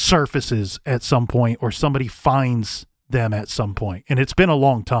surfaces at some point, or somebody finds them at some point, and it's been a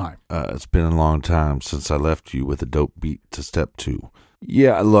long time. It's been a long time since I left you with a dope beat to step two.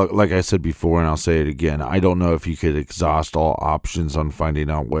 Yeah, look, like I said before, and I'll say it again, I don't know if you could exhaust all options on finding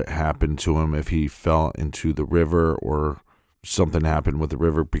out what happened to him, if he fell into the river or something happened with the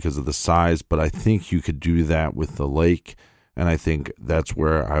river because of the size, but I think you could do that with the lake, and I think that's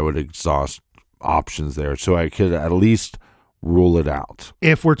where I would exhaust options there, so I could at least rule it out.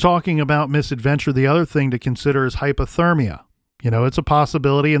 If we're talking about misadventure, the other thing to consider is hypothermia. It's a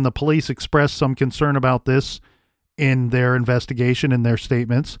possibility, and the police expressed some concern about this in their investigation and their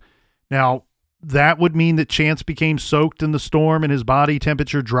statements. Now, that would mean that Chance became soaked in the storm and his body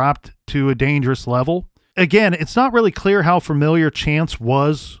temperature dropped to a dangerous level. again, it's not really clear how familiar Chance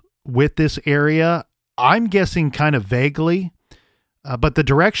was with this area. I'm guessing kind of vaguely, but the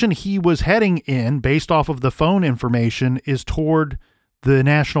direction he was heading in, based off of the phone information, is toward the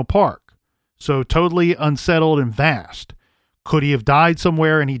national park. So totally unsettled and vast. Could he have died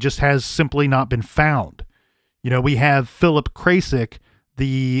somewhere and he just has simply not been found? We have Philip Krasik,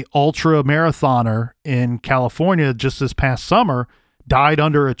 the ultra marathoner in California just this past summer, died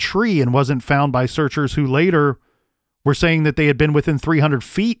under a tree and wasn't found by searchers who later were saying that they had been within 300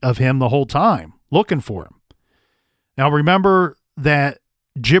 feet of him the whole time, looking for him. Now, remember that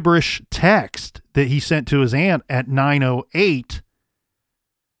gibberish text that he sent to his aunt at 9:08.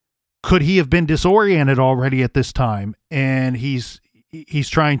 Could he have been disoriented already at this time? And he's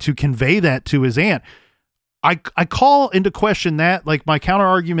trying to convey that to his aunt. I call into question that, like, my counter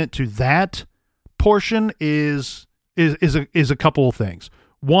argument to that portion is a couple of things.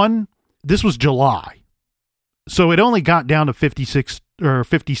 One, this was July, so it only got down to 56 or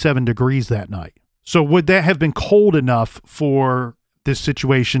 57 degrees that night. So would that have been cold enough for this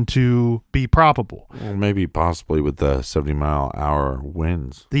situation to be probable? Well, maybe possibly with the 70-mile-an-hour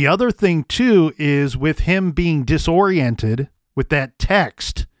winds. The other thing too is with him being disoriented with that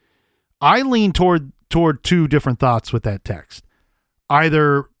text, I lean toward two different thoughts with that text.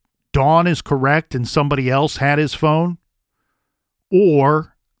 Either Dawn is correct and somebody else had his phone,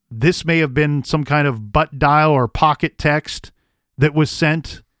 or this may have been some kind of butt dial or pocket text that was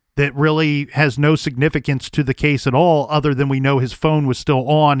sent that really has no significance to the case at all, other than we know his phone was still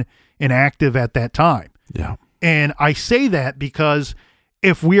on and active at that time. Yeah. And I say that because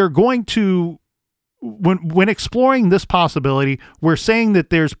if we are going to, when exploring this possibility, we're saying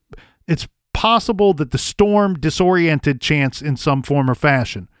that it's possible that the storm disoriented Chance in some form or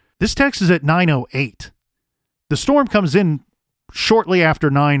fashion. This text is at 9:08. The storm comes in shortly after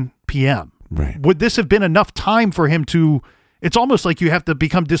 9 p.m. Right. Would this have been enough time for him to, it's almost like you have to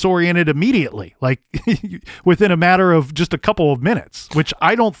become disoriented immediately, like within a matter of just a couple of minutes, which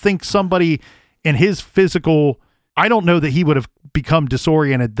I don't think somebody in his physical, I don't know that he would have become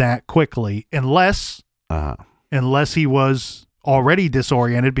disoriented that quickly unless he was already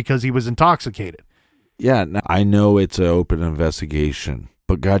disoriented because he was intoxicated. Yeah, I know it's an open investigation,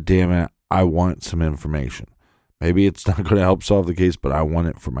 but God damn it, I want some information. Maybe it's not going to help solve the case, but I want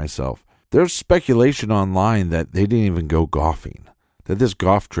it for myself. There's speculation online that they didn't even go golfing, that this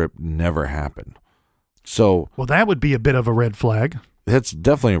golf trip never happened. So, well, that would be a bit of a red flag. That's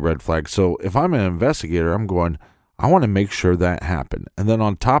definitely a red flag. So if I'm an investigator, I'm going, I want to make sure that happened. And then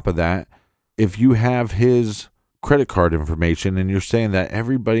on top of that, if you have his credit card information and you're saying that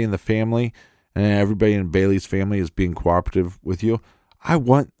everybody in the family and everybody in Bailey's family is being cooperative with you, I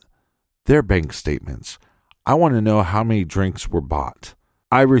want their bank statements. I want to know how many drinks were bought.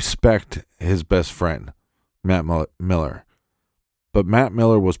 I respect his best friend, Matt Miller, but Matt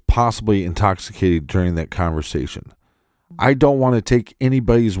Miller was possibly intoxicated during that conversation. I don't want to take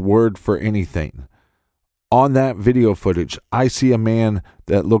anybody's word for anything. On that video footage, I see a man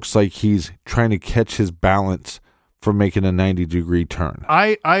that looks like he's trying to catch his balance for making a 90-degree turn.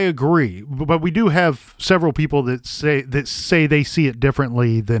 I agree, but we do have several people that say they see it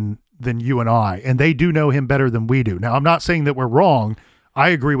differently than you and I, and they do know him better than we do. Now, I'm not saying that we're wrong. I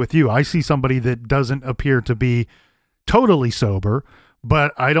agree with you. I see somebody that doesn't appear to be totally sober,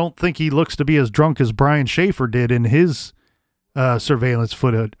 but I don't think he looks to be as drunk as Brian Schaefer did in his surveillance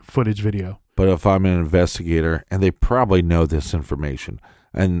footage video. But if I'm an investigator, and they probably know this information,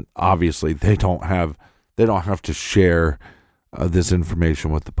 and obviously they don't have to share this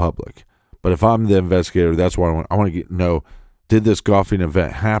information with the public. But if I'm the investigator, that's what I want to know. Did this golfing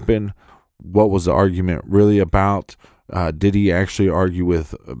event happen? What was the argument really about? Did he actually argue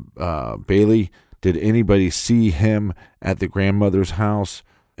with Bailey? Did anybody see him at the grandmother's house?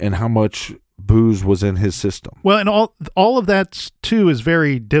 And how much booze was in his system? Well, and all of that too is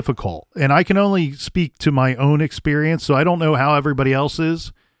very difficult. And I can only speak to my own experience, so I don't know how everybody else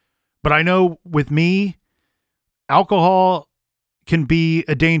is. But I know with me, alcohol can be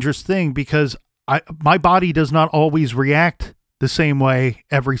a dangerous thing because my body does not always react the same way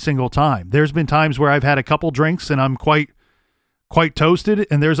every single time. There's been times where I've had a couple drinks and I'm quite toasted,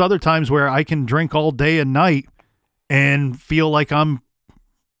 and there's other times where I can drink all day and night and feel like I'm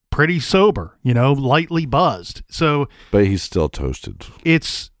pretty sober, lightly buzzed. So, but he's still toasted.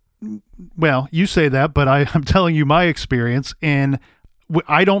 Well, you say that, but I'm telling you my experience, and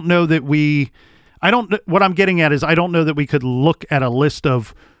I don't know that what I'm getting at is I don't know that we could look at a list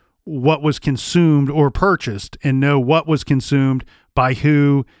of what was consumed or purchased and know what was consumed by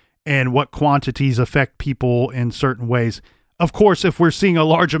who and what quantities affect people in certain ways. of course, if we're seeing a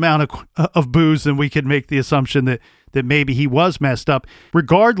large amount of booze, then we could make the assumption that maybe he was messed up.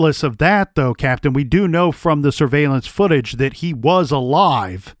 Regardless of that, though, Captain, we do know from the surveillance footage that he was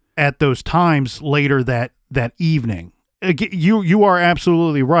alive at those times later that evening. You are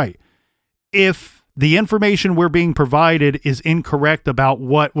absolutely right. If the information we're being provided is incorrect about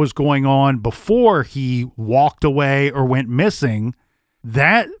what was going on before he walked away or went missing,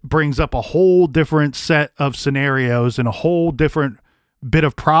 that brings up a whole different set of scenarios and a whole different bit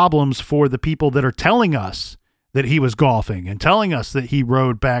of problems for the people that are telling us that he was golfing and telling us that he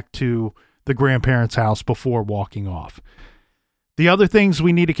rode back to the grandparents' house before walking off. The other things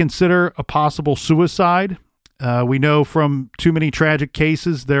we need to consider: a possible suicide. We know from too many tragic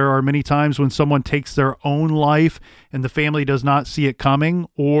cases, there are many times when someone takes their own life and the family does not see it coming,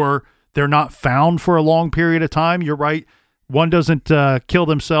 or they're not found for a long period of time. You're right. One doesn't kill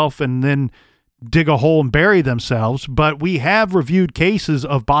themselves and then dig a hole and bury themselves, but we have reviewed cases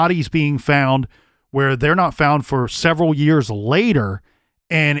of bodies being found where they're not found for several years later,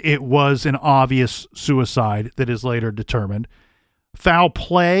 and it was an obvious suicide that is later determined. Foul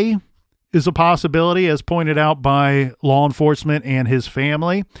play is a possibility, as pointed out by law enforcement and his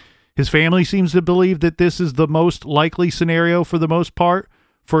family. His family seems to believe that this is the most likely scenario for the most part.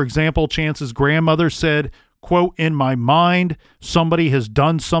 For example, Chance's grandmother said, quote, "In my mind, somebody has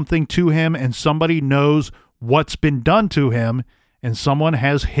done something to him and somebody knows what's been done to him and someone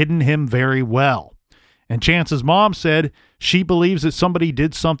has hidden him very well." And Chance's mom said she believes that somebody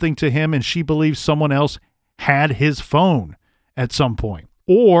did something to him and she believes someone else had his phone at some point.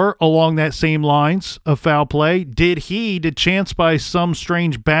 Or along that same lines of foul play, did Chance by some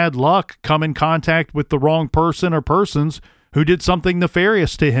strange bad luck come in contact with the wrong person or persons who did something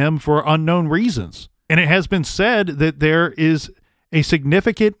nefarious to him for unknown reasons? And it has been said that there is a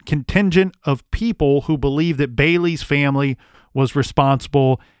significant contingent of people who believe that Bailey's family was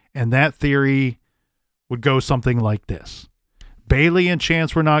responsible, and that theory would go something like this. Bailey and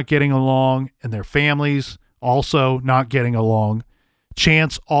Chance were not getting along, and their families also not getting along.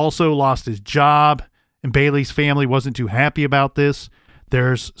 Chance also lost his job, and Bailey's family wasn't too happy about this.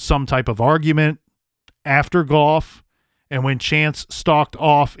 There's some type of argument after golf, and when Chance stalked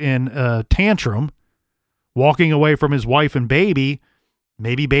off in a tantrum, walking away from his wife and baby,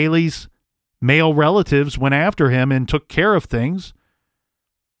 maybe Bailey's male relatives went after him and took care of things.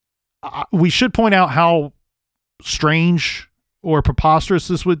 We should point out how strange or preposterous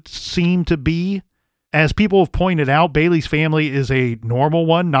this would seem to be. As people have pointed out, Bailey's family is a normal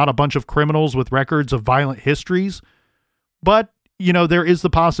one, not a bunch of criminals with records of violent histories. But, there is the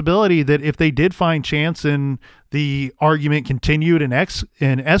possibility that if they did find Chance and the argument continued and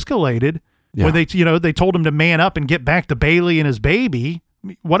escalated, when they told him to man up and get back to Bailey and his baby,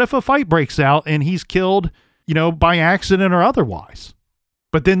 what if a fight breaks out and he's killed, by accident or otherwise?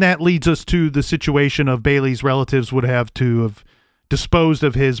 But then that leads us to the situation of Bailey's relatives would have to have disposed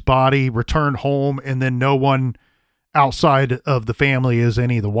of his body, returned home, and then no one outside of the family is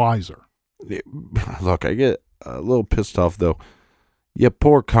any the wiser. Look, I get a little pissed off, though. You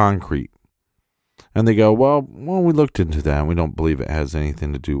pour concrete. And they go, well, we looked into that, and we don't believe it has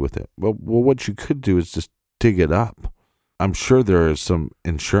anything to do with it. Well, what you could do is just dig it up. I'm sure there is some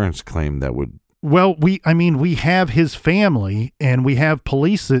insurance claim that would... Well, we have his family, and we have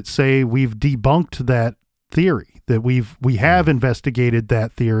police that say we've debunked that theory, that we have investigated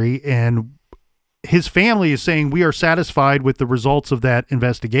that theory, and his family is saying we are satisfied with the results of that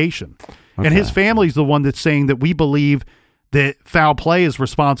investigation. Okay. And his family's the one that's saying that we believe that foul play is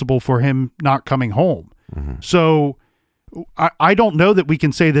responsible for him not coming home. Mm-hmm. So I don't know that we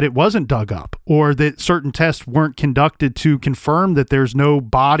can say that it wasn't dug up or that certain tests weren't conducted to confirm that there's no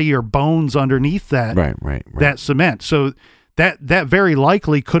body or bones underneath that, right. that cement. So that very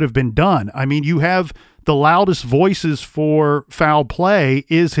likely could have been done. I mean, you have the loudest voices for foul play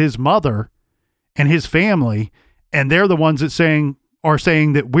is his mother and his family, and they're the ones that are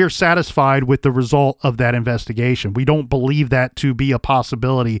saying that we're satisfied with the result of that investigation. We don't believe that to be a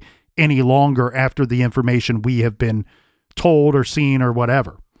possibility any longer after the information we have been told or seen or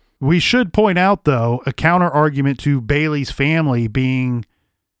whatever. We should point out, though, a counter argument to Bailey's family being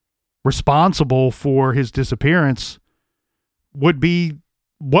responsible for his disappearance would be,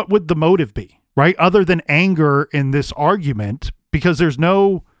 what would the motive be, right? Other than anger in this argument, because there's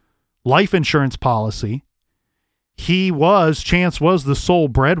no life insurance policy. Chance was the sole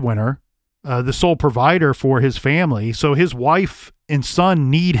breadwinner, the sole provider for his family. So his wife and son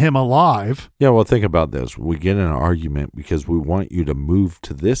need him alive. Yeah, well, think about this. We get in an argument because we want you to move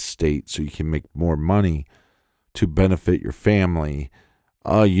to this state so you can make more money to benefit your family.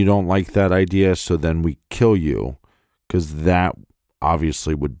 You don't like that idea, so then we kill you because that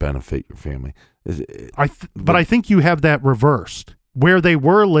obviously would benefit your family. But I think you have that reversed. Where they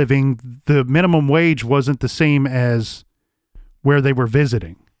were living, the minimum wage wasn't the same as where they were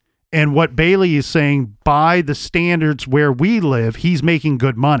visiting. And what Bailey is saying, by the standards where we live, he's making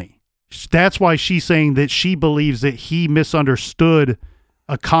good money. That's why she's saying that she believes that he misunderstood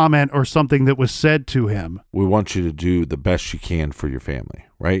a comment or something that was said to him. We want you to do the best you can for your family,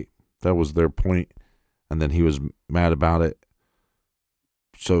 right? That was their point. And then he was mad about it.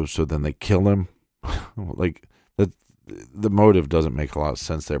 So then they kill him. Like, the motive doesn't make a lot of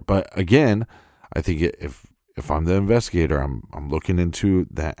sense there. But again, I think if I'm the investigator, I'm looking into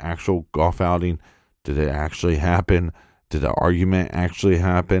that actual golf outing. Did it actually happen? Did the argument actually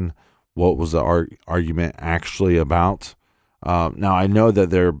happen? What was the argument actually about? Now, I know that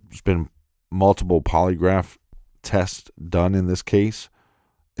there's been multiple polygraph tests done in this case.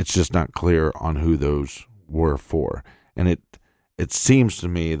 It's just not clear on who those were for. And it seems to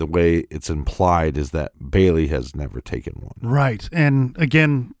me the way it's implied is that Bailey has never taken one. Right. And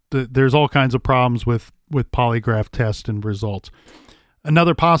again, there's all kinds of problems with polygraph tests and results.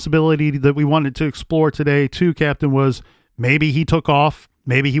 Another possibility that we wanted to explore today too, Captain, was maybe he took off.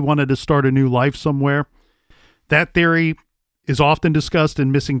 Maybe he wanted to start a new life somewhere. That theory is often discussed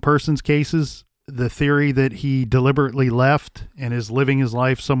in missing persons cases. The theory that he deliberately left and is living his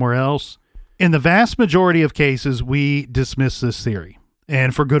life somewhere else. In the vast majority of cases, we dismiss this theory,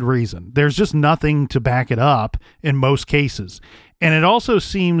 and for good reason. There's just nothing to back it up in most cases. And it also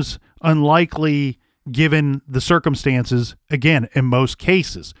seems unlikely given the circumstances, again, in most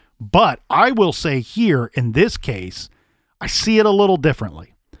cases. But I will say here, in this case, I see it a little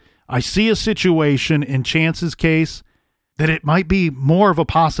differently. I see a situation in Chance's case that it might be more of a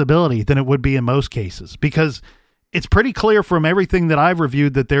possibility than it would be in most cases, because it's pretty clear from everything that I've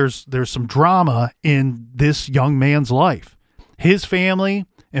reviewed that there's some drama in this young man's life. His family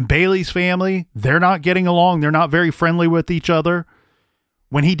and Bailey's family, they're not getting along. They're not very friendly with each other.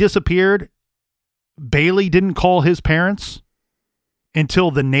 When he disappeared, Bailey didn't call his parents until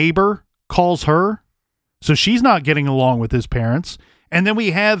the neighbor calls her. So she's not getting along with his parents. And then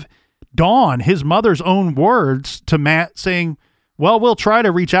we have Dawn, his mother's own words to Matt saying, well, we'll try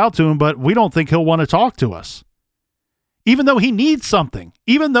to reach out to him, but we don't think he'll want to talk to us. Even though he needs something,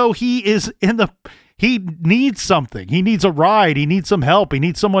 even though he needs something, he needs a ride, he needs some help, he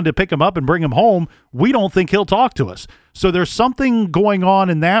needs someone to pick him up and bring him home, we don't think he'll talk to us. So there's something going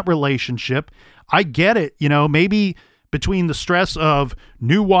on in that relationship. I get it, maybe between the stress of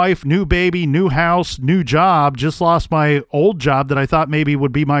new wife, new baby, new house, new job, just lost my old job that I thought maybe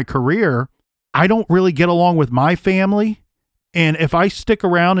would be my career. I don't really get along with my family. And if I stick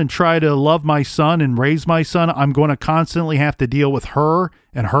around and try to love my son and raise my son, I'm going to constantly have to deal with her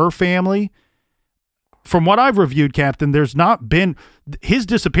and her family. From what I've reviewed, Captain, his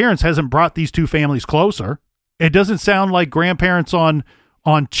disappearance hasn't brought these two families closer. It doesn't sound like grandparents on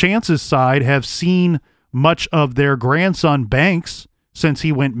Chance's side have seen much of their grandson Banks since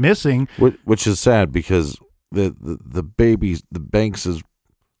he went missing. Which is sad because the Banks'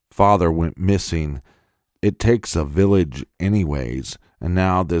 father went missing. It takes a village anyways, and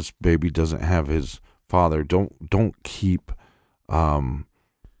now this baby doesn't have his father. Don't keep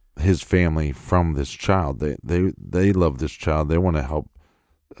his family from this child. They love this child. They want to help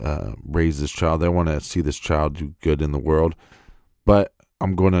raise this child. They want to see this child do good in the world. But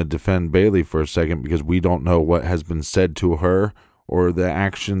I'm going to defend Bailey for a second because we don't know what has been said to her or the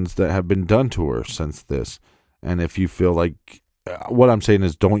actions that have been done to her since this. And if you feel like what I'm saying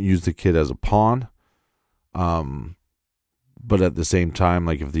is don't use the kid as a pawn. But at the same time,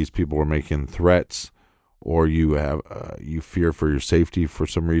 like if these people were making threats or you have, you fear for your safety for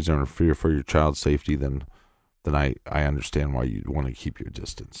some reason or fear for your child's safety, then I understand why you'd want to keep your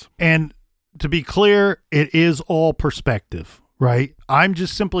distance. And to be clear, it is all perspective, right? I'm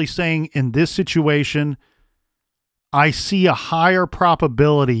just simply saying in this situation, I see a higher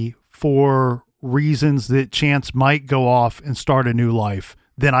probability for reasons that Chance might go off and start a new life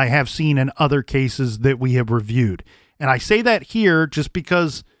than I have seen in other cases that we have reviewed. And I say that here just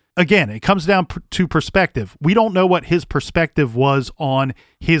because, again, it comes down to perspective. We don't know what his perspective was on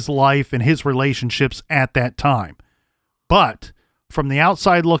his life and his relationships at that time. But from the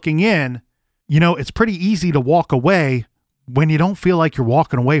outside looking in, it's pretty easy to walk away when you don't feel like you're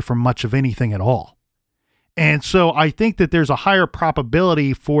walking away from much of anything at all. And so I think that there's a higher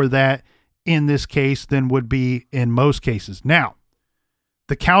probability for that in this case than would be in most cases. Now,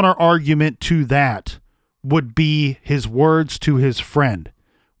 the counter argument to that would be his words to his friend.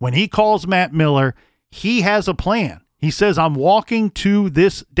 When he calls Matt Miller, he has a plan. He says, I'm walking to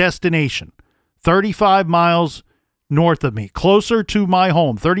this destination, 35 miles north of me, closer to my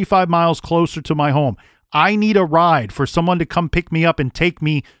home, 35 miles closer to my home. I need a ride for someone to come pick me up and take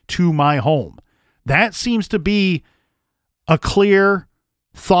me to my home. That seems to be a clear,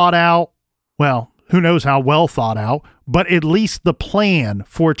 thought out, well, who knows how well thought out, but at least the plan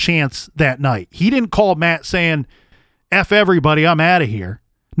for Chance that night. He didn't call Matt saying, F everybody, I'm out of here.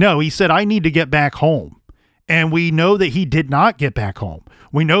 No, he said, I need to get back home. And we know that he did not get back home.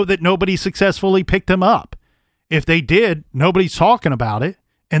 We know that nobody successfully picked him up. If they did, nobody's talking about it,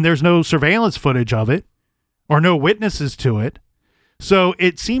 and there's no surveillance footage of it or no witnesses to it. So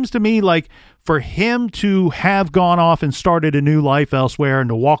it seems to me like for him to have gone off and started a new life elsewhere and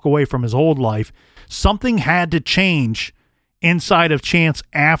to walk away from his old life, something had to change inside of Chance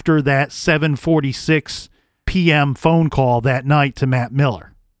after that 7:46 p.m. phone call that night to Matt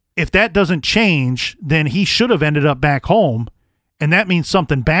Miller. If that doesn't change, then he should have ended up back home, and that means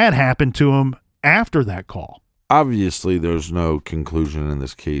something bad happened to him after that call. Obviously, there's no conclusion in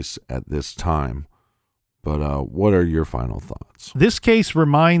this case at this time, but what are your final thoughts? This case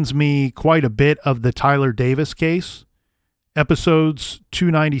reminds me quite a bit of the Tyler Davis case, episodes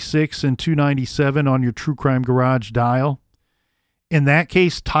 296 and 297 on your True Crime Garage dial. In that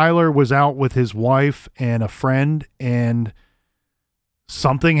case, Tyler was out with his wife and a friend, and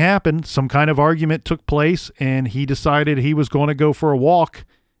something happened. Some kind of argument took place, and he decided he was going to go for a walk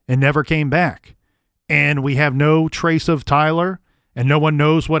and never came back. And we have no trace of Tyler, and no one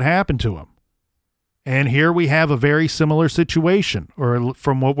knows what happened to him. And here we have a very similar situation, or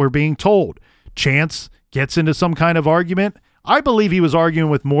from what we're being told. Chance gets into some kind of argument. I believe he was arguing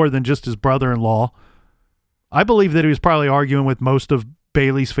with more than just his brother-in-law. I believe that he was probably arguing with most of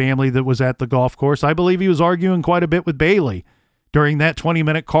Bailey's family that was at the golf course. I believe he was arguing quite a bit with Bailey during that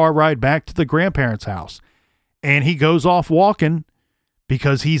 20-minute car ride back to the grandparents' house. And he goes off walking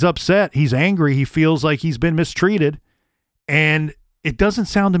because he's upset. He's angry. He feels like he's been mistreated. And it doesn't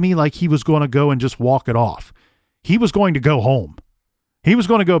sound to me like he was going to go and just walk it off. He was going to go home. He was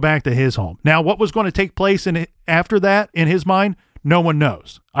going to go back to his home. Now, what was going to take place after that in his mind, no one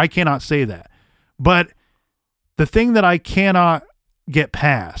knows. I cannot say that. But the thing that I cannot get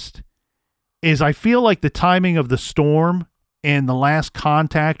past is I feel like the timing of the storm and the last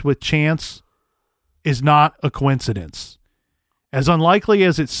contact with Chance is not a coincidence. As unlikely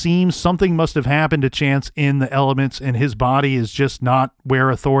as it seems, something must have happened to Chance in the elements, and his body is just not where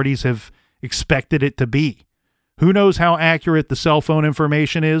authorities have expected it to be. Who knows how accurate the cell phone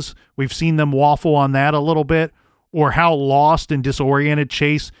information is? We've seen them waffle on that a little bit, or how lost and disoriented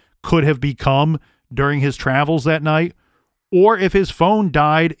Chase could have become during his travels that night, or if his phone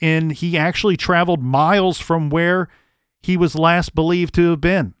died and he actually traveled miles from where he was last believed to have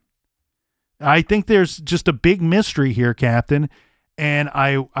been. I think there's just a big mystery here, Captain, and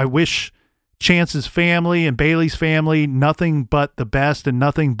I wish Chance's family and Bailey's family nothing but the best and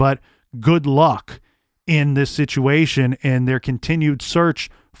nothing but good luck in this situation and their continued search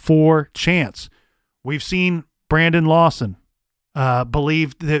for Chance. We've seen Brandon Lawson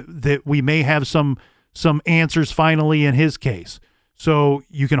believe that we may have some answers finally in his case. So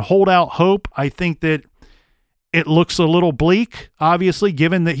you can hold out hope. I think that it looks a little bleak, obviously,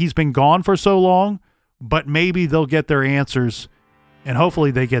 given that he's been gone for so long, but maybe they'll get their answers, and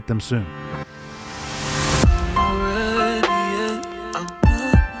hopefully they get them soon.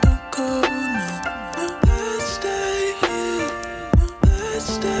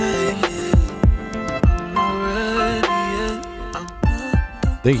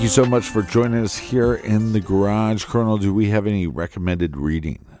 Thank you so much for joining us here in the garage. Colonel, do we have any recommended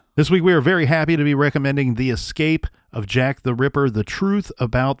reading? This week, we are very happy to be recommending The Escape of Jack the Ripper, The Truth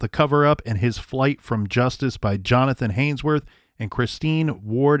About the Cover-Up and His Flight from Justice by Jonathan Hainsworth and Christine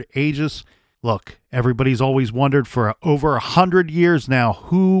Ward Aegis. Look, everybody's always wondered for over 100 years now,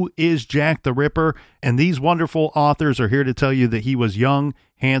 who is Jack the Ripper? And these wonderful authors are here to tell you that he was young,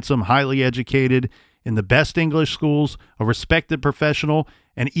 handsome, highly educated, in the best English schools, a respected professional,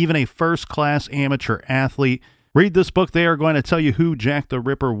 and even a first-class amateur athlete. Read this book. They are going to tell you who Jack the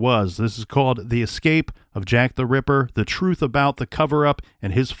Ripper was. This is called The Escape of Jack the Ripper, The Truth About the Cover-Up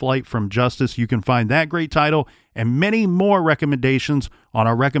and His Flight from Justice. You can find that great title and many more recommendations on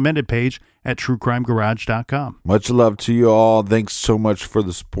our recommended page at truecrimegarage.com. Much love to you all. Thanks so much for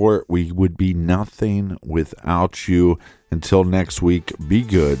the support. We would be nothing without you. Until next week, be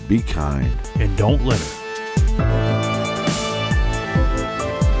good, be kind, and don't litter.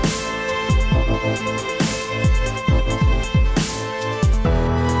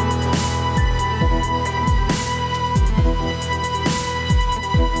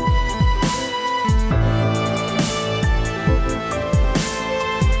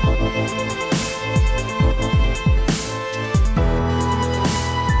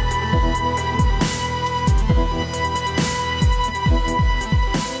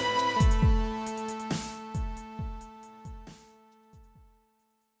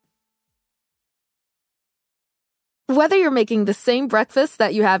 Whether you're making the same breakfast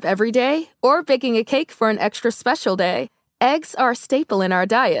that you have every day or baking a cake for an extra special day, eggs are a staple in our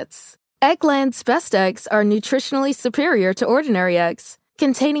diets. Eggland's Best Eggs are nutritionally superior to ordinary eggs,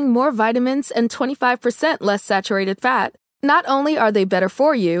 containing more vitamins and 25% less saturated fat. Not only are they better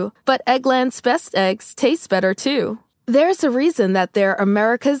for you, but Eggland's Best Eggs taste better too. There's a reason that they're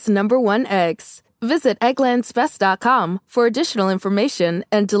America's #1 eggs. Visit egglandsbest.com for additional information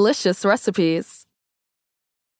and delicious recipes.